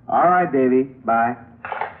 All right, Davy. Bye.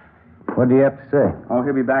 What do you have to say? Oh,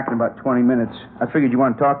 he'll be back in about 20 minutes. I figured you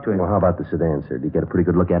want to talk to him. Well, how about the sedan, sir? Did you get a pretty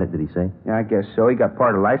good look at it, did he say? Yeah, I guess so. He got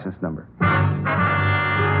part of the license number.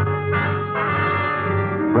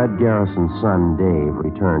 Fred Garrison's son, Dave,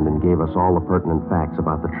 returned and gave us all the pertinent facts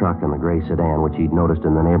about the truck and the gray sedan which he'd noticed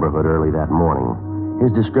in the neighborhood early that morning.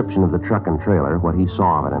 His description of the truck and trailer, what he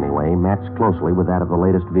saw of it anyway, matched closely with that of the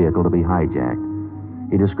latest vehicle to be hijacked.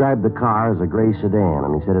 He described the car as a gray sedan,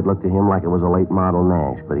 and he said it looked to him like it was a late model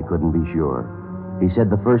Nash, but he couldn't be sure. He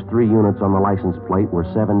said the first 3 units on the license plate were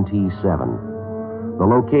 7T7. The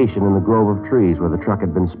location in the grove of trees where the truck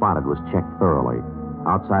had been spotted was checked thoroughly.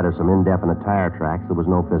 Outside of some indefinite tire tracks, there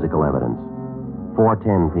was no physical evidence.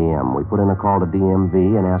 4:10 p.m., we put in a call to DMV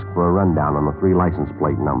and asked for a rundown on the 3 license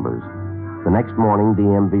plate numbers. The next morning,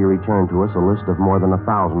 DMV returned to us a list of more than 1,000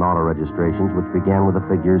 auto registrations, which began with the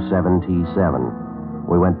figure 7T7.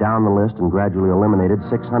 We went down the list and gradually eliminated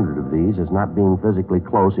 600 of these as not being physically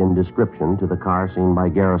close in description to the car seen by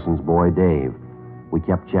Garrison's boy, Dave. We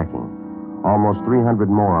kept checking. Almost 300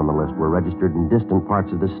 more on the list were registered in distant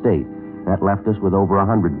parts of the state. That left us with over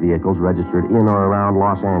 100 vehicles registered in or around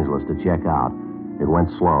Los Angeles to check out. It went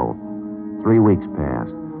slow. 3 weeks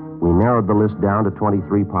passed. We narrowed the list down to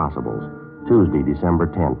 23 possibles. Tuesday, December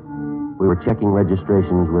 10th. We were checking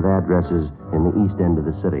registrations with addresses in the east end of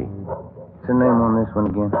the city. What's the name on this one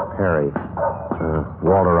again? Perry.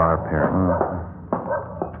 Walter R. Perry.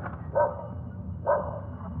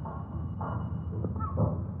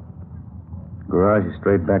 Garage is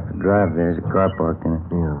straight back to drive. There's a car parked in it.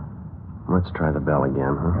 Yeah. Let's try the bell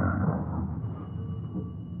again, huh?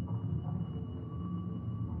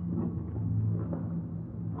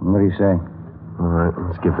 What do you say? All right,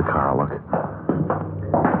 let's give the car a look.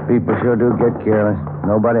 People sure do get careless.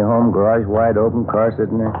 Nobody home, garage wide open, car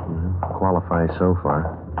sitting there. Qualifies so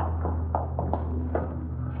far.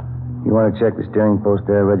 You want to check the steering post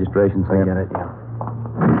there, registration I stamp? get it, yeah.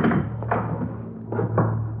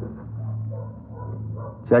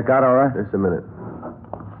 Check out all right? Just a minute.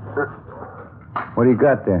 What do you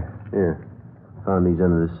got there? Here. Found these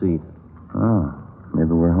under the seat. Oh,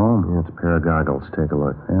 maybe we're home. Yeah, it's a pair of goggles. Take a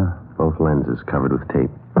look. Yeah. Both lenses covered with tape.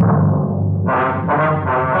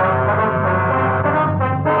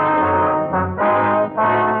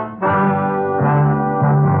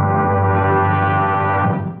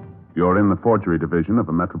 You're in the forgery division of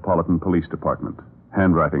the Metropolitan Police Department.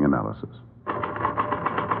 Handwriting analysis.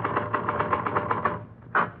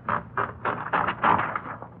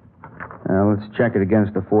 Now, let's check it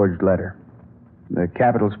against the forged letter. The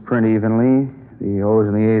capitals print evenly. The O's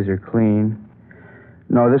and the A's are clean.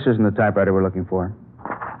 No, this isn't the typewriter we're looking for.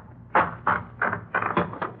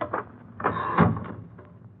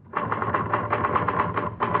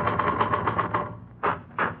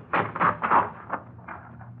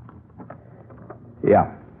 Yeah.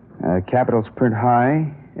 Capitals print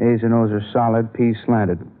high. A's and O's are solid. P's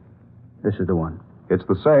slanted. This is the one. It's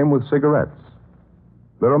the same with cigarettes.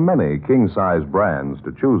 There are many king-size brands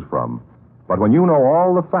to choose from, but when you know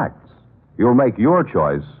all the facts, you'll make your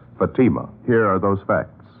choice Fatima. Here are those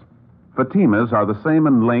facts. Fatimas are the same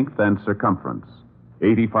in length and circumference.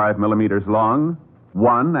 85 millimeters long,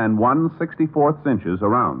 1 1/64 inches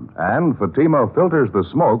around. And Fatima filters the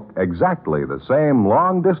smoke exactly the same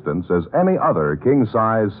long distance as any other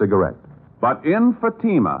king-size cigarette. But in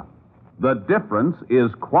Fatima, the difference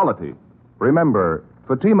is quality. Remember,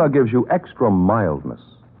 Fatima gives you extra mildness,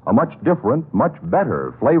 a much different, much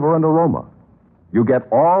better flavor and aroma. You get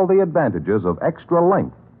all the advantages of extra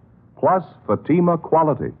length, plus Fatima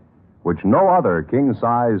quality, which no other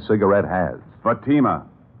king-size cigarette has. Fatima,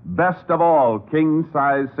 best of all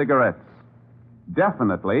king-size cigarettes.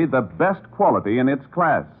 Definitely the best quality in its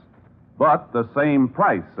class, but the same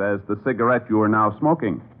price as the cigarette you are now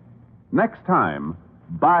smoking. Next time,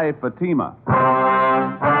 buy Fatima.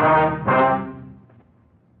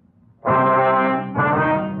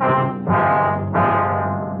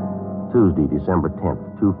 Tuesday, December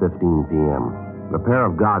 10th, 2:15 p.m. The pair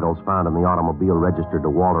of goggles found in the automobile registered to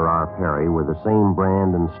Walter R. Perry were the same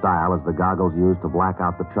brand and style as the goggles used to black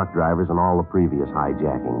out the truck drivers in all the previous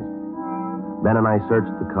hijackings. Ben and I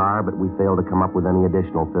searched the car, but we failed to come up with any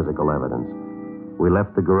additional physical evidence. We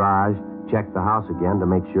left the garage, checked the house again to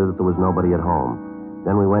make sure that there was nobody at home.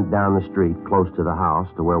 Then we went down the street, close to the house,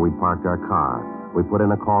 to where we'd parked our car. We put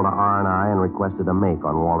in a call to R&I and requested a make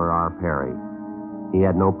on Walter R. Perry. He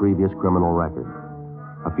had no previous criminal record.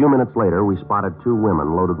 A few minutes later, we spotted two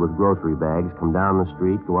women loaded with grocery bags come down the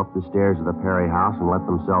street, go up the stairs of the Perry house, and let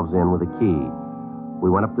themselves in with a key. We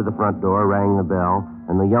went up to the front door, rang the bell,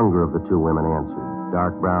 and the younger of the two women answered.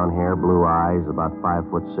 Dark brown hair, blue eyes, about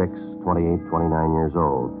 5'6", 28, 29 years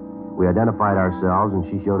old. We identified ourselves, and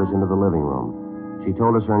she showed us into the living room. She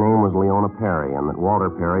told us her name was Leona Perry, and that Walter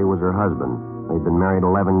Perry was her husband. They'd been married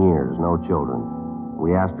 11 years, no children.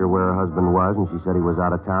 We asked her where her husband was, and she said he was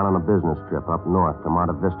out of town on a business trip up north to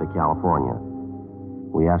Monte Vista, California.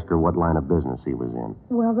 We asked her what line of business he was in.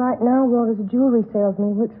 Well, right now, Walter's a jewelry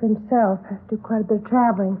salesman. He works for himself. Has to do quite a bit of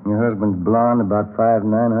traveling. Your husband's blonde, about 5'9",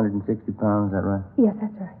 160 pounds, is that right? Yes,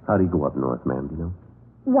 that's right. How'd he go up north, ma'am, do you know?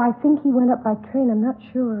 Well, I think he went up by train. I'm not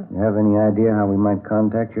sure. You have any idea how we might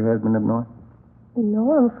contact your husband up north?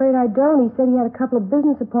 No, I'm afraid I don't. He said he had a couple of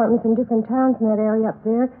business appointments in different towns in that area up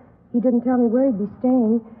there. He didn't tell me where he'd be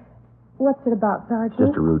staying. What's it about, Sergeant?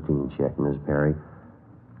 Just a routine check, Miss Perry.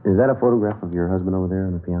 Is that a photograph of your husband over there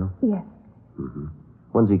on the piano? Yes. Mm-hmm.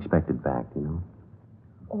 When's he expected back, do you know?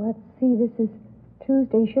 Well, let's see. This is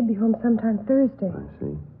Tuesday. He should be home sometime Thursday. I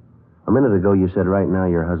see. A minute ago, you said right now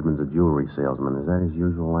your husband's a jewelry salesman. Is that his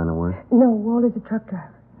usual line of work? No, Walter's a truck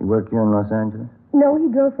driver. He work here in Los Angeles? No, he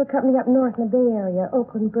drove for a company up north in the Bay Area,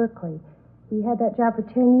 Oakland, Berkeley. He had that job for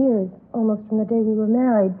 10 years, almost from the day we were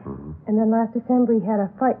married. Mm-hmm. And then last December, he had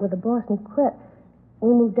a fight with the boss and he quit.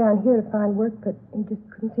 We moved down here to find work, but he just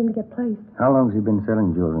couldn't seem to get placed. How long has he been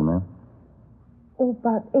selling jewelry, ma'am? Oh,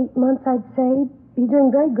 about 8 months, I'd say. He's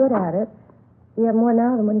doing very good at it. He had more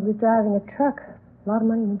now than when he was driving a truck. A lot of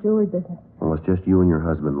money in the jewelry business. Well, it's just you and your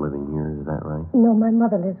husband living here, is that right? No, my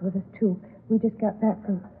mother lives with us, too. We just got back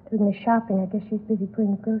from doing the shopping. I guess she's busy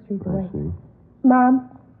putting the groceries away. I see. Mom?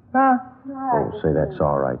 Ma? Oh, say that's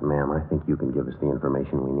all right, ma'am. I think you can give us the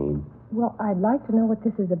information we need. Well, I'd like to know what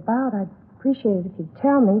this is about. I'd appreciate it if you'd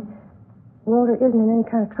tell me. Walter isn't in any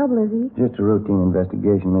kind of trouble, is he? Just a routine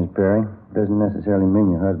investigation, Miss Perry. Doesn't necessarily mean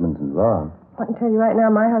your husband's involved. I can tell you right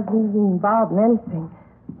now, my husband isn't involved in anything.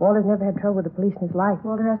 Walter's never had trouble with the police in his life.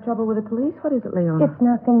 Walter has trouble with the police? What is it, Leona? It's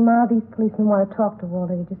nothing, Ma. These policemen want to talk to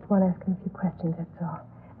Walter. They just want to ask him a few questions, that's all.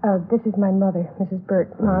 This is my mother, Mrs.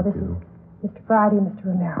 Burt. Ma, this is Mr. Friday and Mr.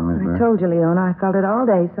 Romero. I told you, Leona. I felt it all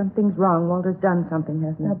day. Something's wrong. Walter's done something,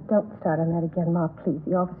 hasn't he? Now, don't start on that again, Ma, please.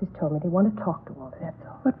 The officers told me they want to talk to Walter, that's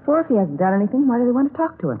all. What for? If he hasn't done anything, why do they want to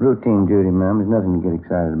talk to him? Routine duty, ma'am. There's nothing to get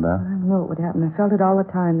excited about. I knew it would happen. I felt it all the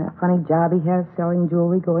time. That funny job he has, selling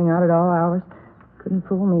jewelry, going out at all hours. Couldn't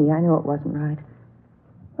fool me. I knew it wasn't right.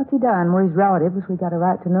 What's he done? We're his relatives. We got a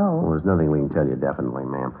right to know. Well, there's nothing we can tell you definitely,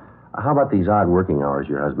 ma'am. How about these odd working hours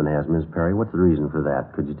your husband has, Miss Perry? What's the reason for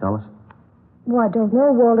that? Could you tell us? Well, I don't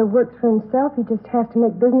know. Walter works for himself. He just has to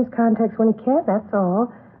make business contacts when he can, that's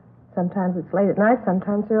all. Sometimes it's late at night,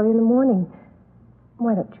 sometimes early in the morning.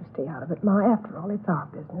 Why don't you stay out of it, Ma? After all, it's our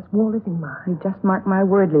business. Walter's in mine. You just mark my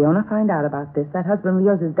word, Leona. Find out about this. That husband of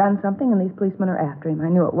yours has done something, and these policemen are after him. I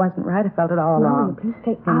knew it wasn't right. I felt it all along. Please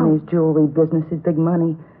stay Him and his jewelry business, his big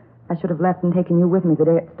money. I should have left and taken you with me the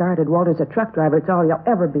day it started. Walter's a truck driver. It's all he'll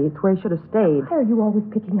ever be. It's where he should have stayed. Why are you always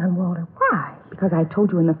picking on Walter? Why? Because I told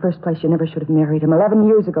you in the first place you never should have married him. 11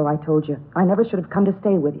 years ago, I told you. I never should have come to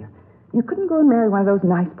stay with you. You couldn't go and marry one of those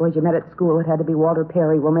nice boys you met at school. It had to be Walter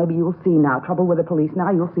Perry. Well, maybe you'll see now. Trouble with the police.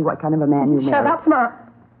 Now you'll see what kind of a man you married. Shut up, Ma.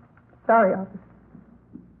 Sorry, officer.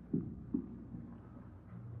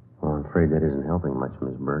 Well, I'm afraid that isn't helping much,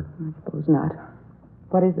 Miss Burt. I suppose not.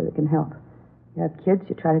 What is it that can help? You have kids,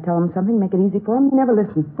 you try to tell them something, make it easy for them, they never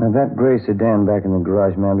listen. Now, that gray sedan back in the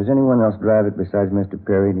garage, ma'am, does anyone else drive it besides Mr.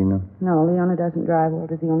 Perry, do you know? No, Leona doesn't drive.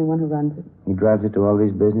 Walter's the only one who runs it. He drives it to all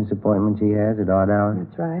these business appointments he has at odd hours?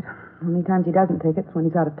 That's right. Only times he doesn't take it's when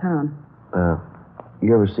he's out of town.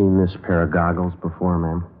 You ever seen this pair of goggles before,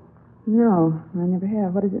 ma'am? No, I never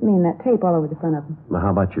have. What does it mean, that tape all over the front of them? Well, how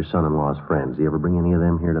about your son-in-law's friends? Do you ever bring any of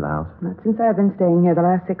them here to the house? Not since I've been staying here the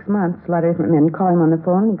last 6 months. A lot of different men call him on the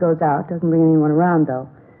phone, and he goes out. Doesn't bring anyone around, though.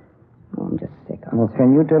 Oh, I'm just sick of it. Well,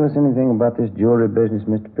 can you tell us anything about this jewelry business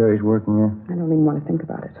Mr. Perry's working in? I don't even want to think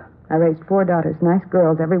about it. I raised 4 daughters, nice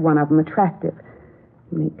girls, every one of them, attractive.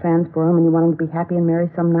 You make plans for them, and you want them to be happy and marry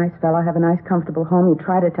some nice fellow, have a nice, comfortable home. You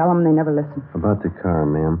try to tell them, and they never listen. About the car,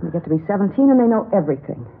 ma'am. They get to be 17, and they know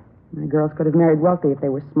everything. My girls could have married wealthy if they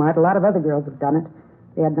were smart. A lot of other girls have done it.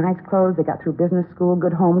 They had nice clothes, they got through business school,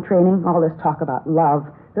 good home training, all this talk about love.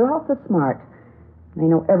 They're all so smart. They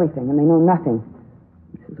know everything, and they know nothing.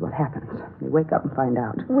 This is what happens. They wake up and find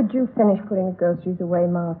out. Would you finish putting the groceries away,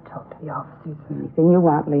 Ma? Talk to the officers. Anything you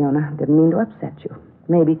want, Leona. Didn't mean to upset you.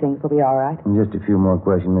 Maybe things will be all right. And just a few more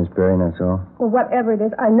questions, Miss Perry, and that's all. Well, whatever it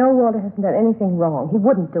is, I know Walter hasn't done anything wrong. He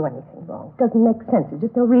wouldn't do anything wrong. It doesn't make sense. There's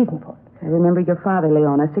just no reason for it. I remember your father,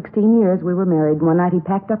 Leona. 16 years we were married. One night he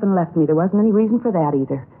packed up and left me. There wasn't any reason for that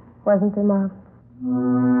either. Wasn't there, Ma?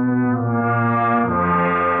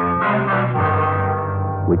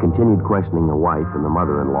 We continued questioning the wife and the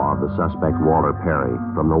mother-in-law of the suspect, Walter Perry.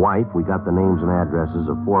 From the wife, we got the names and addresses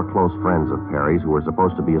of 4 close friends of Perry's who were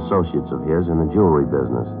supposed to be associates of his in the jewelry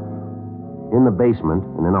business. In the basement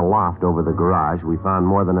and in a loft over the garage, we found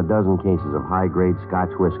more than a dozen cases of high-grade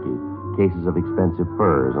Scotch whiskey, cases of expensive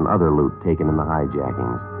furs, and other loot taken in the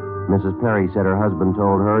hijackings. Mrs. Perry said her husband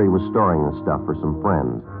told her he was storing the stuff for some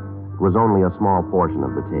friends. It was only a small portion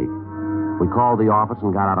of the take. We called the office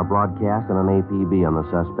and got out a broadcast and an APB on the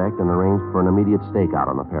suspect and arranged for an immediate stakeout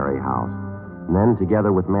on the Perry house. And then, together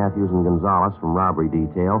with Matthews and Gonzalez from robbery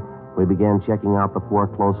detail, we began checking out the 4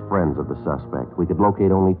 close friends of the suspect. We could locate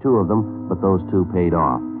only 2 of them, but those 2 paid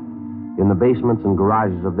off. In the basements and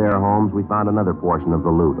garages of their homes, we found another portion of the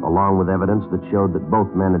loot, along with evidence that showed that both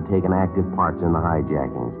men had taken active parts in the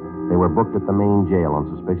hijackings. They were booked at the main jail on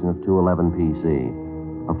suspicion of 211 PC.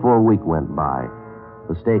 A full week went by.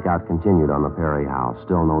 The stakeout continued on the Perry house.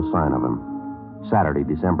 Still no sign of him. Saturday,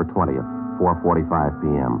 December 20th, 4:45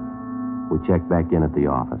 p.m. We checked back in at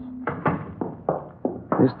the office.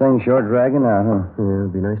 This thing's sure dragging out, huh? Yeah,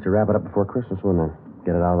 it'd be nice to wrap it up before Christmas, wouldn't it?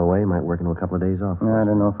 Get it out of the way. Might work into a couple of days off. I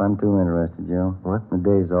don't know if I'm too interested, Joe. What? The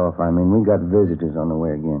days off. I mean, we got visitors on the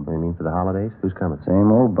way again. What do you mean, for the holidays? Who's coming?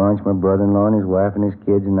 Same old bunch. My brother-in-law and his wife and his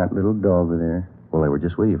kids and that little dog over there. Well, they were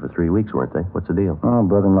just with you for 3 weeks, weren't they? What's the deal? Oh,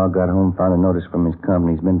 brother-in-law got home, found a notice from his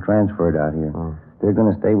company. He's been transferred out here. Oh. They're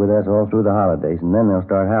going to stay with us all through the holidays, and then they'll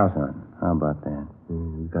start house hunting. How about that?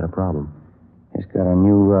 You've got a problem. It's got a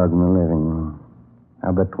new rug in the living room.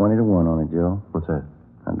 I'll bet 20 to 1 on it, Joe. What's that?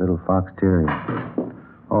 A little fox terrier.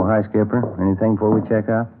 Oh, hi, Skipper. Anything before we check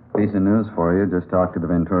out? Piece of news for you. Just talked to the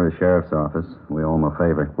Ventura Sheriff's Office. We owe them a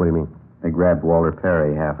favor. What do you mean? They grabbed Walter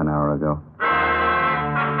Perry half an hour ago.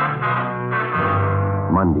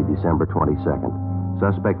 Monday, December 22nd.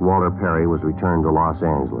 Suspect Walter Perry was returned to Los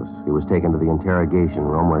Angeles. He was taken to the interrogation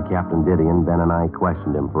room where Captain Didion, Ben, and I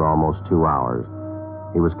questioned him for almost 2 hours.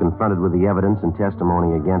 He was confronted with the evidence and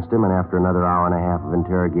testimony against him, and after another hour and a half of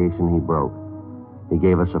interrogation, he broke. He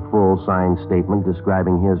gave us a full signed statement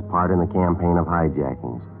describing his part in the campaign of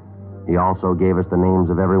hijackings. He also gave us the names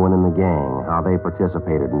of everyone in the gang, how they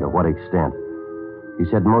participated, and to what extent. He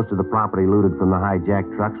said most of the property looted from the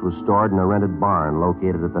hijacked trucks was stored in a rented barn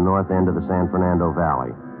located at the north end of the San Fernando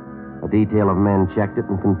Valley. A detail of men checked it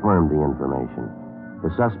and confirmed the information. The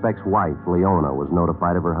suspect's wife, Leona, was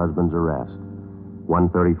notified of her husband's arrest.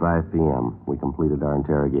 1:35 p.m. We completed our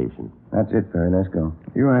interrogation. That's it, Perry. Let's go.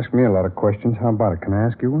 You ask me a lot of questions. How about it? Can I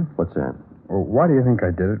ask you one? What's that? Well, why do you think I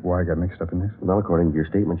did it? Why I got mixed up in this? Well, according to your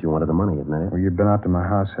statements, you wanted the money, isn't that it? Well, you've been out to my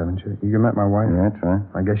house, haven't you? You met my wife? Yeah, that's right.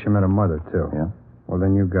 I guess you met her mother, too. Yeah. Well,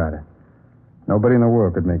 then you got it. Nobody in the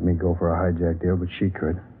world could make me go for a hijack deal, but she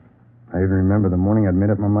could. I even remember the morning I'd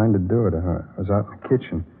made up my mind to do it. I was out in the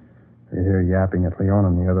kitchen. I could hear yapping at Leona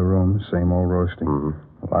in the other room, same old roasting. Mm-hmm.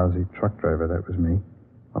 A lousy truck driver, that was me.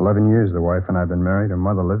 11 years the wife and I've been married. Her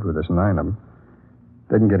mother lived with us, 9 of them.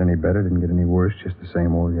 Didn't get any better, didn't get any worse, just the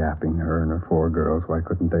same old yapping, her and her 4 girls. Why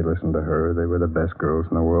couldn't they listen to her? They were the best girls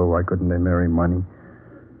in the world. Why couldn't they marry money?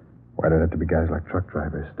 Why did it have to be guys like truck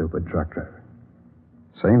drivers, stupid truck drivers?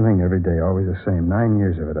 Same thing every day, always the same. 9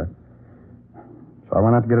 years of it. So I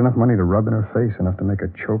went out to get enough money to rub in her face, enough to make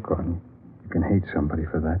her choke on you. You can hate somebody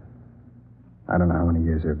for that. I don't know how many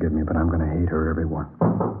years they'll give me, but I'm going to hate her, every one.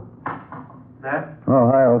 Matt?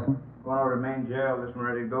 Oh, hi, Olson. Going over to main jail. This one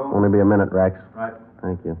ready to go? Only be a minute, Rex. Right.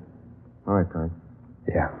 Thank you. All right, Perry.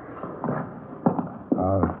 Yeah.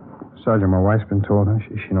 Sergeant, my wife's been told, huh?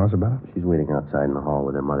 She knows about it? She's waiting outside in the hall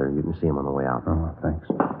with her mother. You can see him on the way out. Oh, thanks.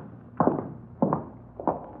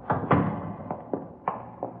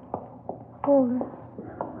 Walter.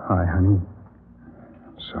 Hi, honey.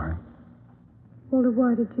 I'm sorry. Walter,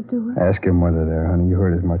 why did you do it? Ask your mother there, honey. You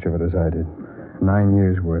heard as much of it as I did. 9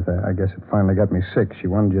 years worth. I guess it finally got me sick. She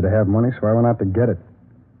wanted you to have money, so I went out to get it.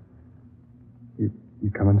 You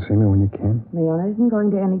come and see me when you can? Leona isn't going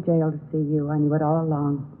to any jail to see you. I knew it all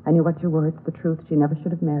along. I knew what you were. It's the truth. She never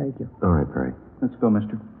should have married you. All right, Perry. Let's go,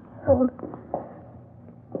 mister. Walter.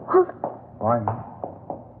 Walter. Why?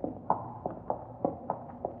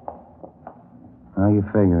 How you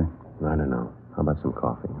figuring? I don't know. How about some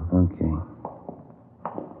coffee? Okay.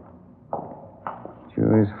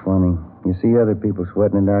 Sure is funny. You see other people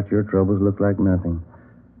sweating it out, your troubles look like nothing.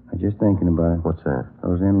 I'm just thinking about it. What's that?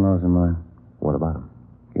 Those in-laws of mine. What about them?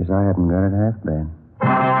 Guess I haven't got it half bad.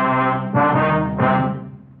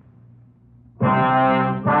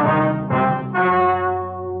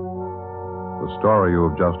 The story you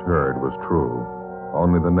have just heard was true.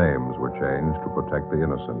 Only the names were changed to protect the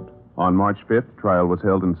innocent. On March 5th, trial was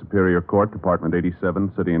held in Superior Court, Department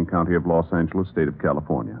 87, City and County of Los Angeles, State of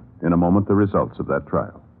California. In a moment, the results of that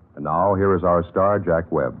trial. And now, here is our star, Jack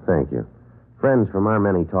Webb. Thank you. Friends, from our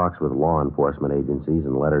many talks with law enforcement agencies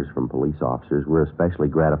and letters from police officers, we're especially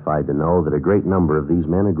gratified to know that a great number of these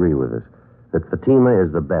men agree with us, that Fatima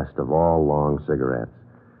is the best of all long cigarettes.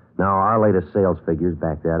 Now, our latest sales figures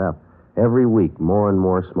back that up. Every week, more and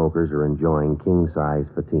more smokers are enjoying king-size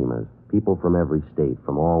Fatimas. People from every state,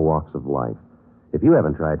 from all walks of life. If you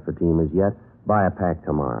haven't tried Fatimas yet, buy a pack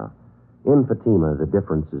tomorrow. In Fatima, the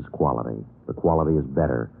difference is quality. The quality is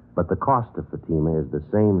better, but the cost of Fatima is the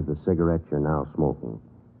same as the cigarette you're now smoking.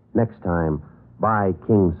 Next time, buy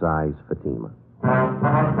king-size Fatima.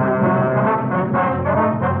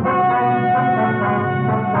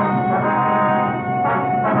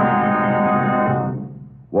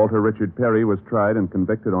 Walter Richard Perry was tried and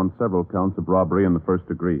convicted on several counts of robbery in the first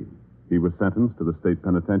degree. He was sentenced to the state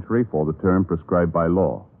penitentiary for the term prescribed by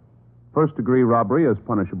law. First-degree robbery is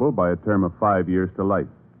punishable by a term of 5 years to life.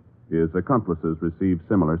 His accomplices received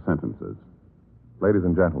similar sentences. Ladies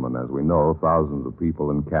and gentlemen, as we know, thousands of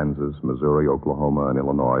people in Kansas, Missouri, Oklahoma, and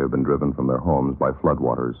Illinois have been driven from their homes by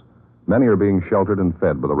floodwaters. Many are being sheltered and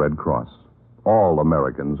fed by the Red Cross. All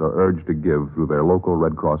Americans are urged to give through their local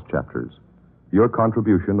Red Cross chapters. Your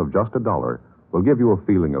contribution of just $1 will give you a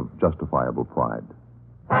feeling of justifiable pride.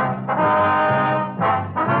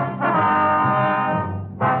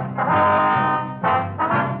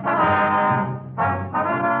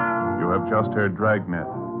 You have just Winchester Dragnet,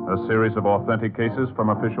 a series of authentic cases from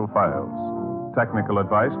official files. Technical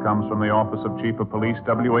advice comes from the Office of Chief of Police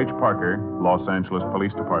W.H. Parker, Los Angeles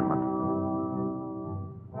Police Department.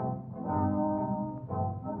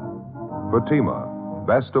 Fatima,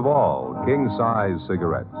 best of all, king-size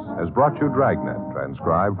cigarettes, has brought you Dragnet,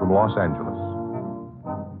 transcribed from Los Angeles.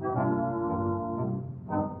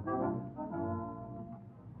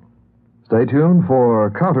 Stay tuned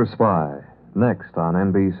for Counter Spy, next on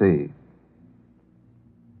NBC.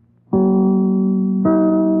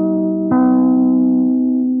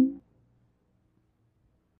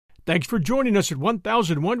 Thanks for joining us at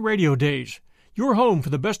 1001 Radio Days, your home for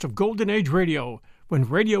the best of Golden Age radio, when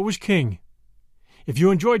radio was king. If you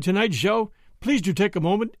enjoyed tonight's show, please do take a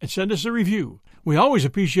moment and send us a review. We always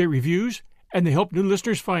appreciate reviews, and they help new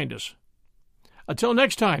listeners find us. Until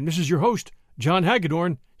next time, this is your host, John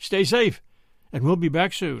Hagedorn. Stay safe, and we'll be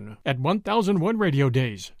back soon at 1001 Radio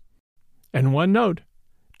Days. And one note,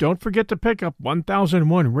 don't forget to pick up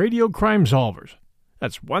 1001 Radio Crime Solvers.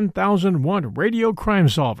 That's 1001 Radio Crime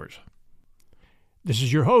Solvers. This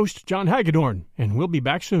is your host, John Hagedorn, and we'll be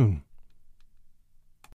back soon.